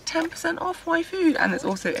Elphick10 to get 10% off my food, and there's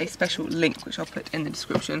also a special link which I'll put in the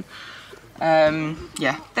description.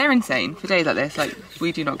 Yeah, they're insane for days like this. Like,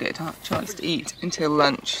 we do not get a chance to eat until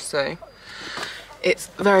lunch, so it's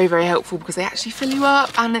very, very helpful because they actually fill you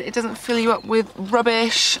up, and it doesn't fill you up with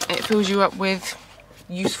rubbish. It fills you up with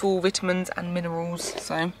useful vitamins and minerals,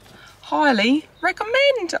 so highly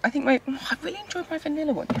recommend. I think I really enjoyed my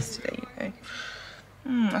vanilla one yesterday, you know.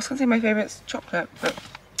 I was gonna say my favourite's chocolate, but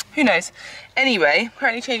who knows. Anyway, I'm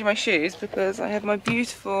currently changing my shoes because I have my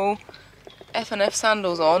beautiful F&F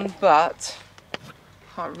sandals on, but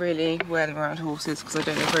can't really wear them around horses because I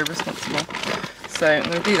don't know, very responsible. So I'm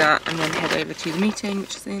gonna do that and then head over to the meeting,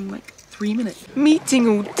 which is in like 3 minutes. Meeting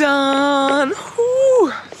all done.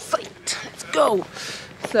 Whoo, fight, let's go.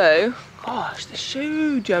 So, gosh, the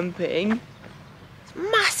show jumping, it's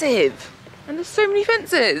massive, and there's so many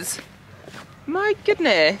fences. My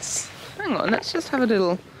goodness. Hang on, let's just have a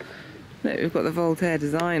little look. We've got the Voltaire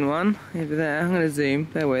design one over there. I'm going to zoom,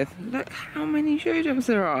 bear with. Look how many show jumps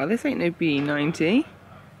there are. This ain't no B90.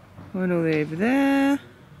 One all the way over there.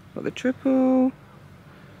 Got the triple.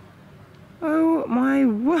 Oh my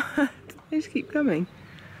word. They just keep coming.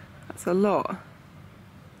 That's a lot.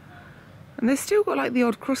 And they've still got like the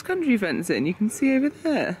odd cross-country fence in, you can see over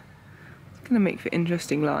there. It's going to make for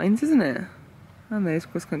interesting lines, isn't it? And those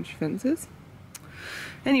cross-country fences.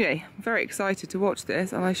 Anyway, I'm very excited to watch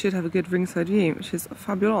this, and I should have a good ringside view, which is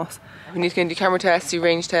fabulous. We need to go and do camera tests, do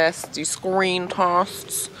range tests, do screen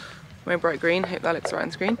tests. We're bright green, hope that looks right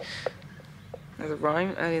on screen. There's a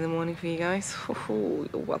rhyme early in the morning for you guys. Oh,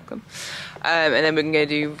 you're welcome. And then we're going to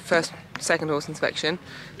do second horse inspection.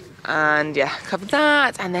 And yeah, covered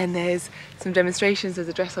that, and then there's some demonstrations. There's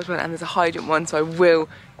a dressage one and there's a high jump one, so I will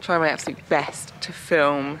try my absolute best to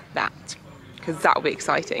film that because that will be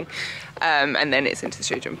exciting. And then it's into the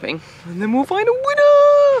show jumping, and then we'll find a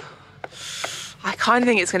winner. I kind of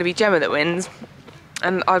think it's going to be Gemma that wins,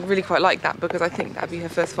 and I'd really quite like that because I think that'd be her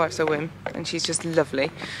first 5-star win, and she's just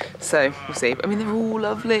lovely. So we'll see. I mean, they're all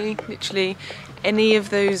lovely, literally. Any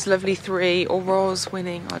of those lovely 3 or Roz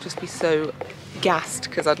winning, I'll just be so gassed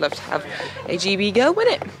because I'd love to have a GB girl win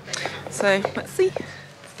it. So let's see.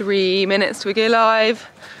 3 minutes till we go live.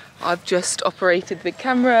 I've just operated the big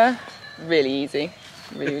camera. Really easy.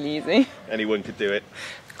 Really, really easy. Anyone could do it.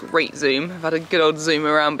 Great zoom. I've had a good old zoom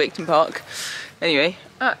around Bicton Park. Anyway,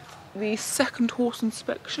 at the second horse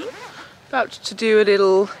inspection, about to do a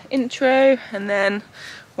little intro and then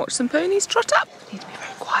watch some ponies trot up. Need to be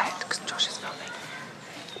very quiet because Josh is filming.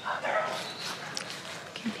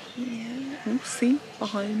 We'll see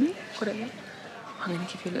behind me, whatever. I'm going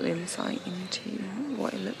to give you a little insight into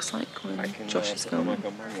what it looks like when Josh is filming.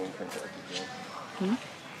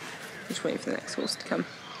 Just waiting for the next horse to come.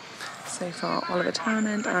 So far, Oliver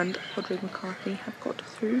Townend and Roderick McCarthy have got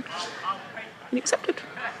through and accepted.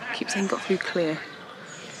 keep saying got through clear.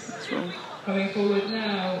 That's wrong. Coming forward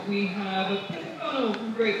now, we have a pink funnel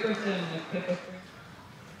from Great Britain.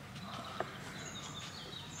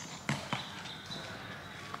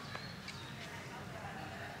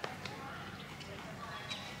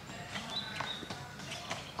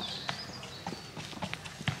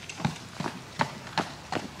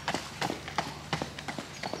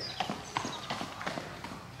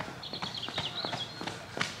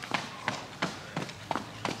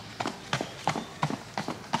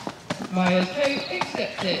 Maya's coat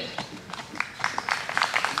accepted.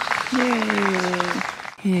 Yay!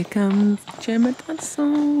 Here comes Gemma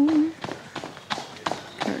Dadson.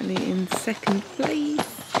 Currently in second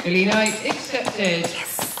place. Elite accepted.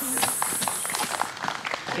 Yes!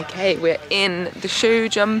 Okay, we're in the show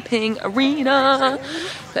jumping arena.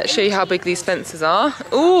 Let's show you how big these fences are.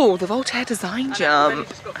 Ooh, the Voltaire design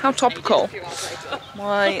jump. How topical.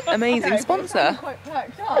 My amazing sponsor.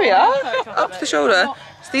 There we are, up to the shoulder.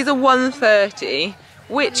 So these are 130,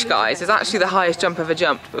 which, guys, is actually the highest jump ever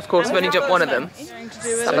jumped. But of course, we've only jumped one of them.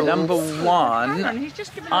 So number one,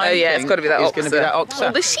 oh yeah, it's got to be that oxer. Oxer.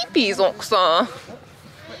 Oh, the sheepies oxer.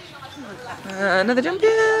 Another jump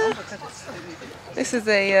here. This is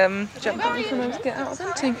a jump that we can always get out of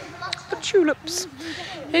hunting. The tulips.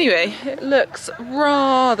 Anyway, it looks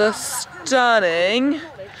rather stunning.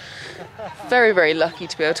 Very, very lucky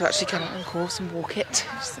to be able to actually come out on course and walk it.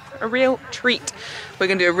 It's a real treat. We're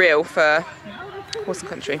going to do a reel for Horse and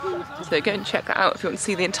Country. So go and check that out if you want to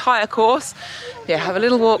see the entire course. Yeah, have a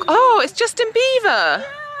little walk. Oh, it's Justin Bieber.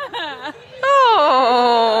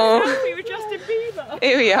 Oh. We were Justin Bieber.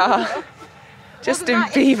 Here we are. Justin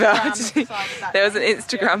Bieber. There was an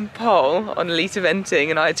Instagram poll on Elite Eventing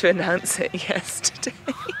and I had to announce it yesterday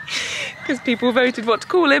because people voted what to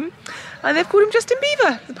call him and they've called him Justin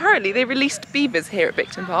Bieber. Apparently they released beavers here at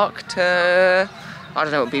Bicton Park to, I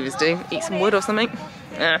don't know what beavers do, eat some wood or something.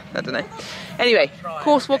 I don't know. Anyway,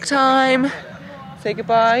 course walk time. Say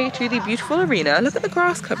goodbye to the beautiful arena. Look at the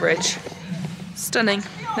grass coverage. Stunning.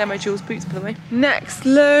 They're my Jules boots, by the way. Next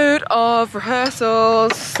load of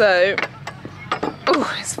rehearsals. So,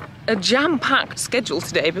 oh, it's a jam-packed schedule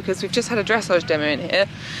today because we've just had a dressage demo in here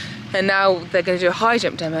and now they're going to do a high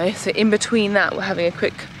jump demo. So in between that, we're having a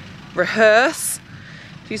quick rehearse,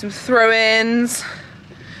 do some throw-ins,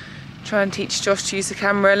 try and teach Josh to use the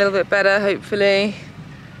camera a little bit better, hopefully.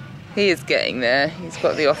 He is getting there. He's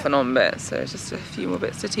got the off and on bit, so it's just a few more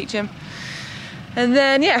bits to teach him. And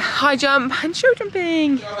then, yeah, high jump and show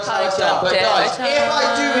jumping. High jump, guys, if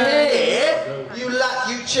I do hear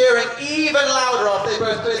you cheering even louder after they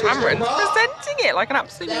both do Cameron's presenting it like an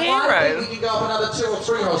absolute hero. We can go up another 2 or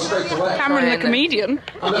 3 holes straight away. Cameron the comedian.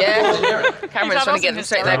 Yeah, Cameron's trying to get them to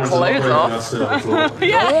take their clothes off.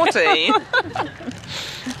 Naughty.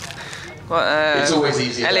 It's always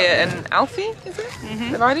easy. Elliot and Alfie, is it?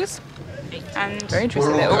 The riders? And very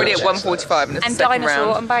interesting. They're already at 1:45 in the second round. And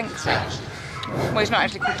Dinosaur and Banksy. Well, he's not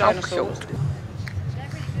actually called Dinosaur.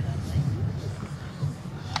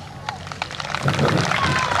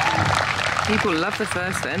 People love the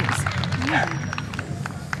first fence. Yeah.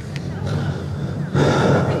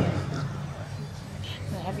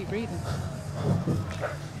 They're heavy breathing.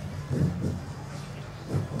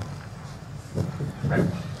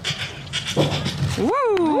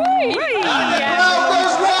 Woo!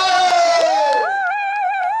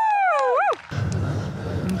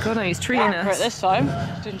 God, no, he's treating us. This time,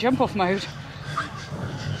 didn't jump off mode.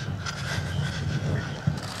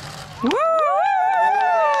 Woo!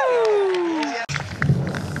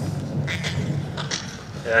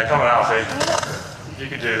 Yeah, come on, Alfie. You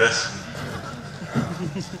can do this.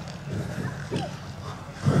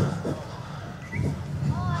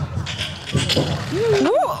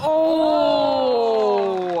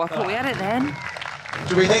 Oh! I thought we had it then.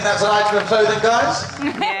 Do we think that's an item of clothing, guys?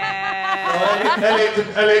 Yeah.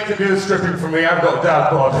 Elliot can do the stripping for me. I've got a dad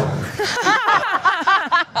bod.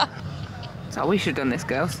 So we should have done this,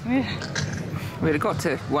 girls. Yeah. We'd have got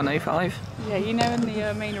to 105. Yeah, you know in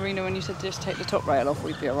the main arena when you said just take the top rail off,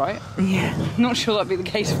 we'd be alright. Yeah. Not sure that'd be the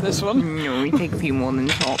case for this one. No, we take a few more than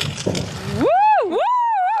the top. Woo! Woo!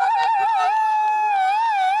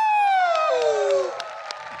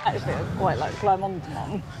 Actually, I'd quite like to climb onto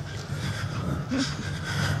mine.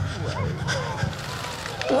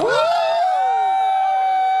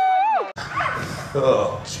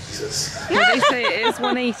 Oh, Jesus. Did they say it is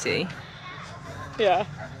 180? Yeah.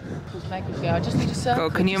 I just need a circle.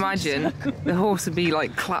 God, can you imagine? The horse would be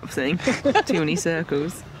like collapsing. Too many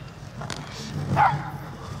circles.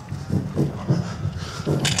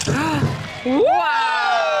 Wow!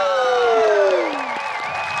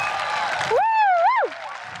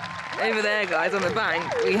 Over there there, guys, on the bank,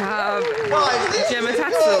 we have Gemma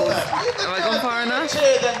Tassels. Have I gone far enough?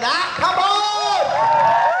 Come on!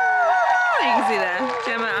 You can see there,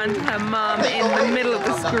 Gemma and her mum in the middle of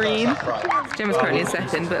the screen. Gemma's currently in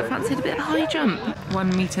second, but fancied a bit of high jump.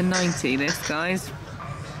 1m90 this, guys.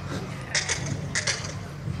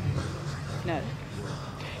 No.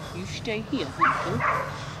 You stay here,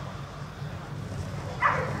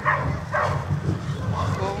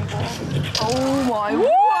 Oh my word!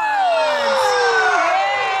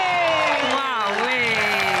 Wow,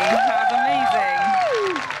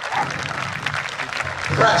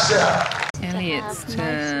 Pressure! Elliot's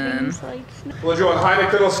turn. Well, do you want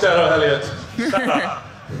Heineken or Stella, Elliot?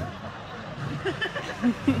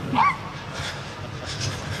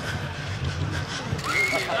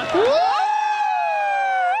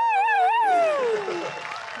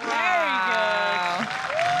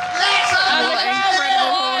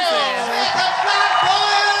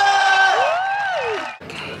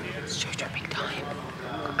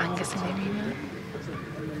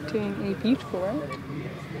 Doing a beautiful ride.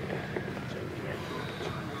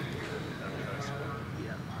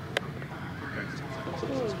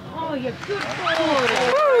 Oh, you're good boy.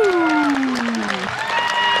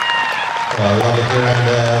 Well, lovely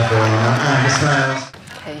surrender from Angus Snails.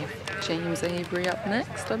 Okay, James Avery up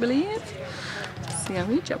next, I believe. Let's see how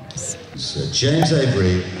he jumps. So James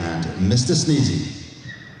Avery and Mr. Sneezy.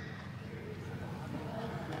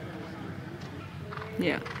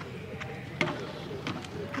 Yeah.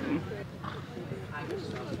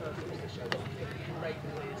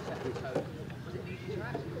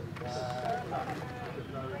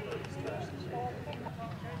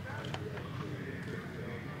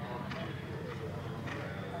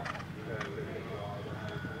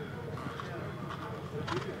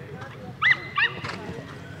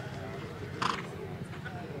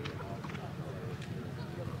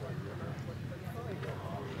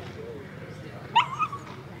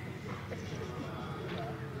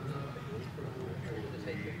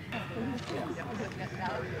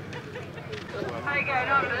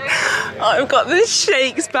 I've got the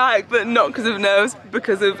shakes back, but not because of nerves,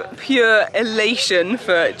 because of pure elation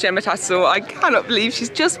for Gemma Tassel. I cannot believe she's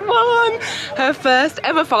just won her first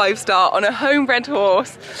ever 5-star on a homebred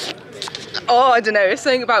horse. Oh, I don't know, it's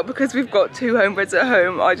something about because we've got 2 homebreds at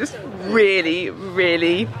home, I just really,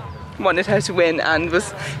 really wanted her to win and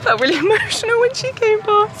felt really emotional when she came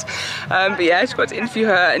past. But yeah, I just got to interview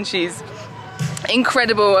her and she's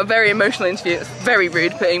incredible, a very emotional interview. It's very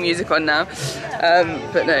rude putting music on now.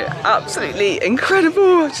 But no, absolutely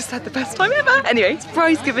incredible. I've just had the best time ever. Anyway, it's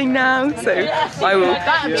prize giving now, so I will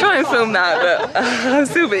try and film that, but I'm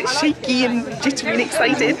still a bit shaky and jittery and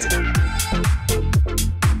excited.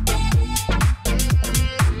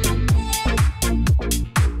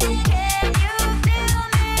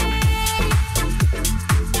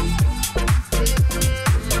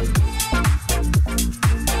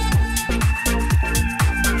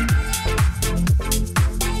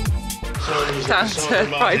 Down to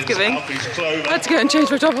prize giving. I had to go and change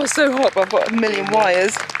my top, I was so hot, but I've got a million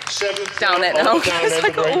wires down it now because I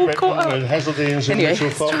got all caught up. Anyway, let's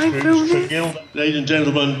try and film this. Ladies and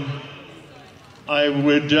gentlemen, I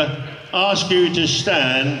would ask you to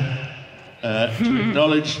stand to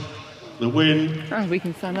acknowledge the win we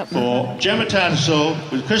can stand up for Gemma Tassel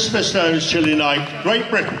with Christopher Stone's Chilly Night, Great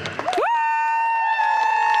Britain.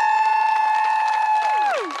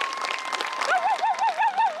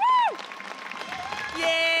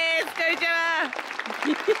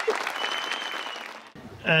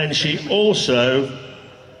 And she also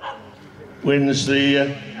wins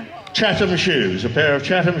the Chatham shoes, a pair of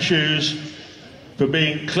Chatham shoes for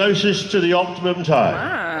being closest to the optimum time.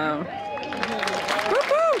 Wow.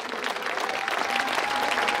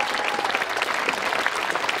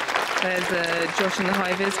 There's Josh and the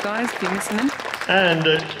High-Vis guys, if you're missing them.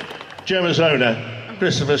 And Gemma's owner,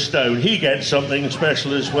 Christopher Stone, he gets something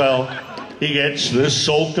special as well. He gets the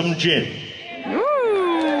Salcombe gin.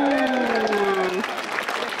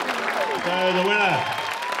 The winner,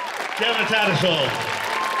 Gemma Tassel.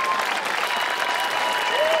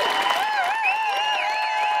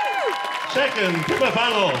 Second, Pippa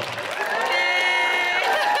Fannell.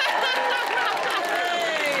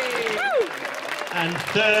 And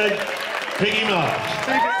third, Piggy Marks.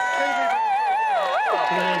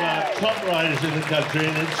 One of our top riders in the country,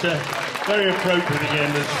 and it's very appropriate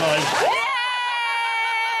again this fight.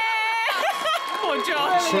 Poor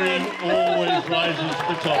Josh. Spring always rises to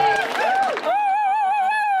the top.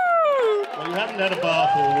 Well, you haven't had a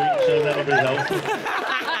bath all week, so that'll be helpful.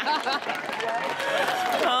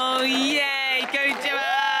 Oh, yay! Go, Gemma!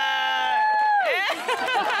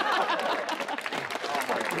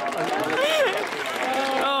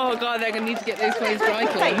 God, they're going to need to get those clothes dry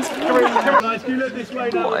cleaned. Come on, guys, you look this way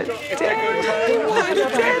now.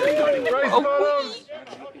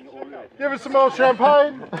 Give us some more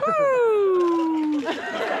champagne.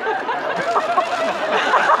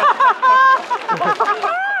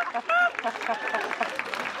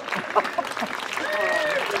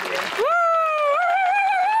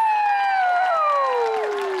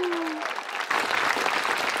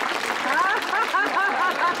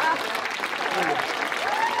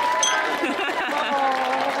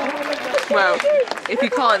 Well, if you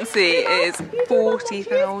can't see, it is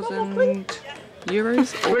 40,000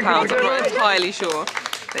 euros or pounds. I'm not entirely sure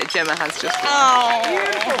that Gemma has just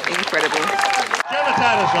incredible. Gemma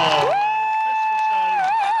Tattersall.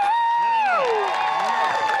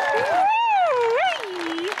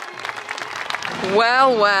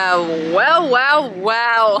 Well, well, well, well,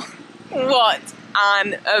 well. What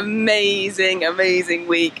an amazing, amazing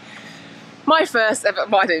week. My first ever,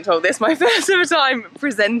 well, I didn't told this, my first ever time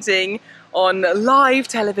presenting on live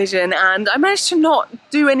television, and I managed to not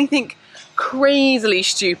do anything crazily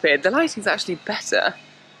stupid. The lighting's actually better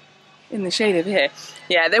in the shade over here.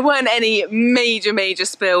 Yeah, there weren't any major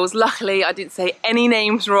spills. Luckily, I didn't say any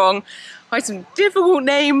names wrong. I had some difficult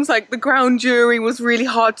names, like the ground jury was really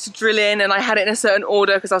hard to drill in, and I had it in a certain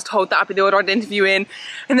order because I was told that would be the order I'd interview in.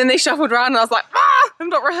 And then they shuffled around and I was like, I've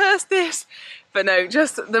not rehearsed this. But no,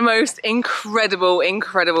 just the most incredible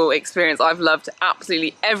experience. I've loved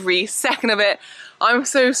absolutely every second of it. I'm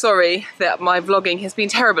so sorry that my vlogging has been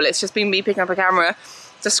terrible. It's just been me picking up a camera,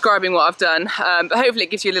 describing what I've done. But hopefully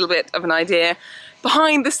it gives you a little bit of an idea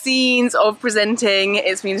behind the scenes of presenting.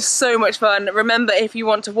 It's been so much fun. Remember, if you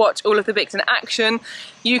want to watch all of the Bicton action,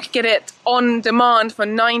 you can get it on demand for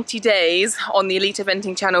 90 days on the Elite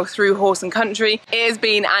Eventing channel through Horse and Country. It has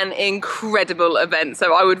been an incredible event,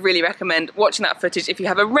 so I would really recommend watching that footage if you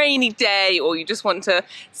have a rainy day or you just want to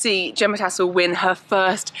see Gemma Tassel win her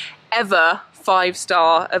first ever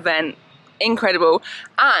 5-star event. Incredible.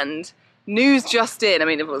 And news just in, I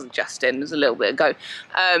mean it wasn't just in, it was a little bit ago,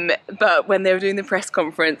 but when they were doing the press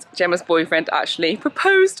conference, Gemma's boyfriend actually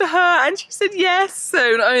proposed to her and she said yes.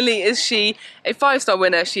 So not only is she a 5-star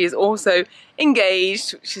winner, she is also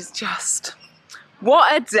engaged, which is just,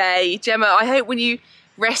 what a day. Gemma, I hope when you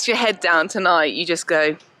rest your head down tonight, you just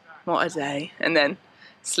go, what a day, and then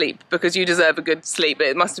sleep, because you deserve a good sleep.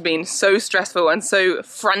 It must have been so stressful and so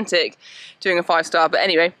frantic doing a 5-star, but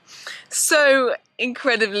anyway, so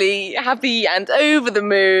incredibly happy and over the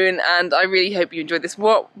moon, and I really hope you enjoyed this.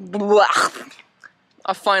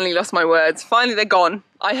 I've finally lost my words. Finally, they're gone.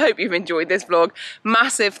 I hope you've enjoyed this vlog.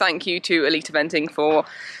 Massive thank you to Elite Eventing for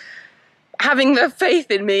having the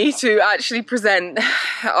faith in me to actually present.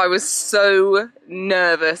 I was so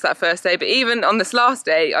nervous that first day, but even on this last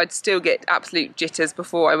day, I'd still get absolute jitters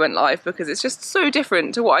before I went live because it's just so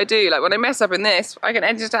different to what I do. Like when I mess up in this, I can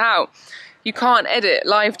edit it out. You can't edit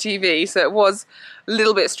live TV, so it was a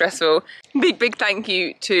little bit stressful. Big thank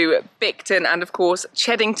you to Bicton and of course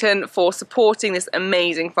Cheddington for supporting this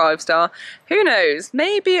amazing 5-star. Who knows,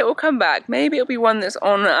 maybe it will come back. Maybe it'll be one that's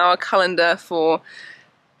on our calendar for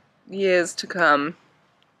years to come.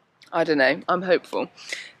 I don't know, I'm hopeful.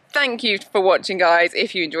 Thank you for watching, guys.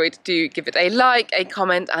 If you enjoyed, do give it a like, a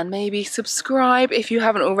comment, and maybe subscribe if you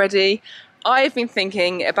haven't already. I've been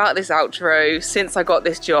thinking about this outro since I got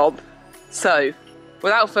this job. So,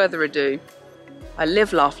 without further ado, I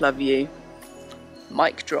live, laugh, love you.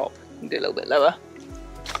 Mic drop. Do a little bit lower.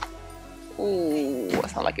 Ooh, that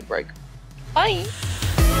sounded like it broke. Bye!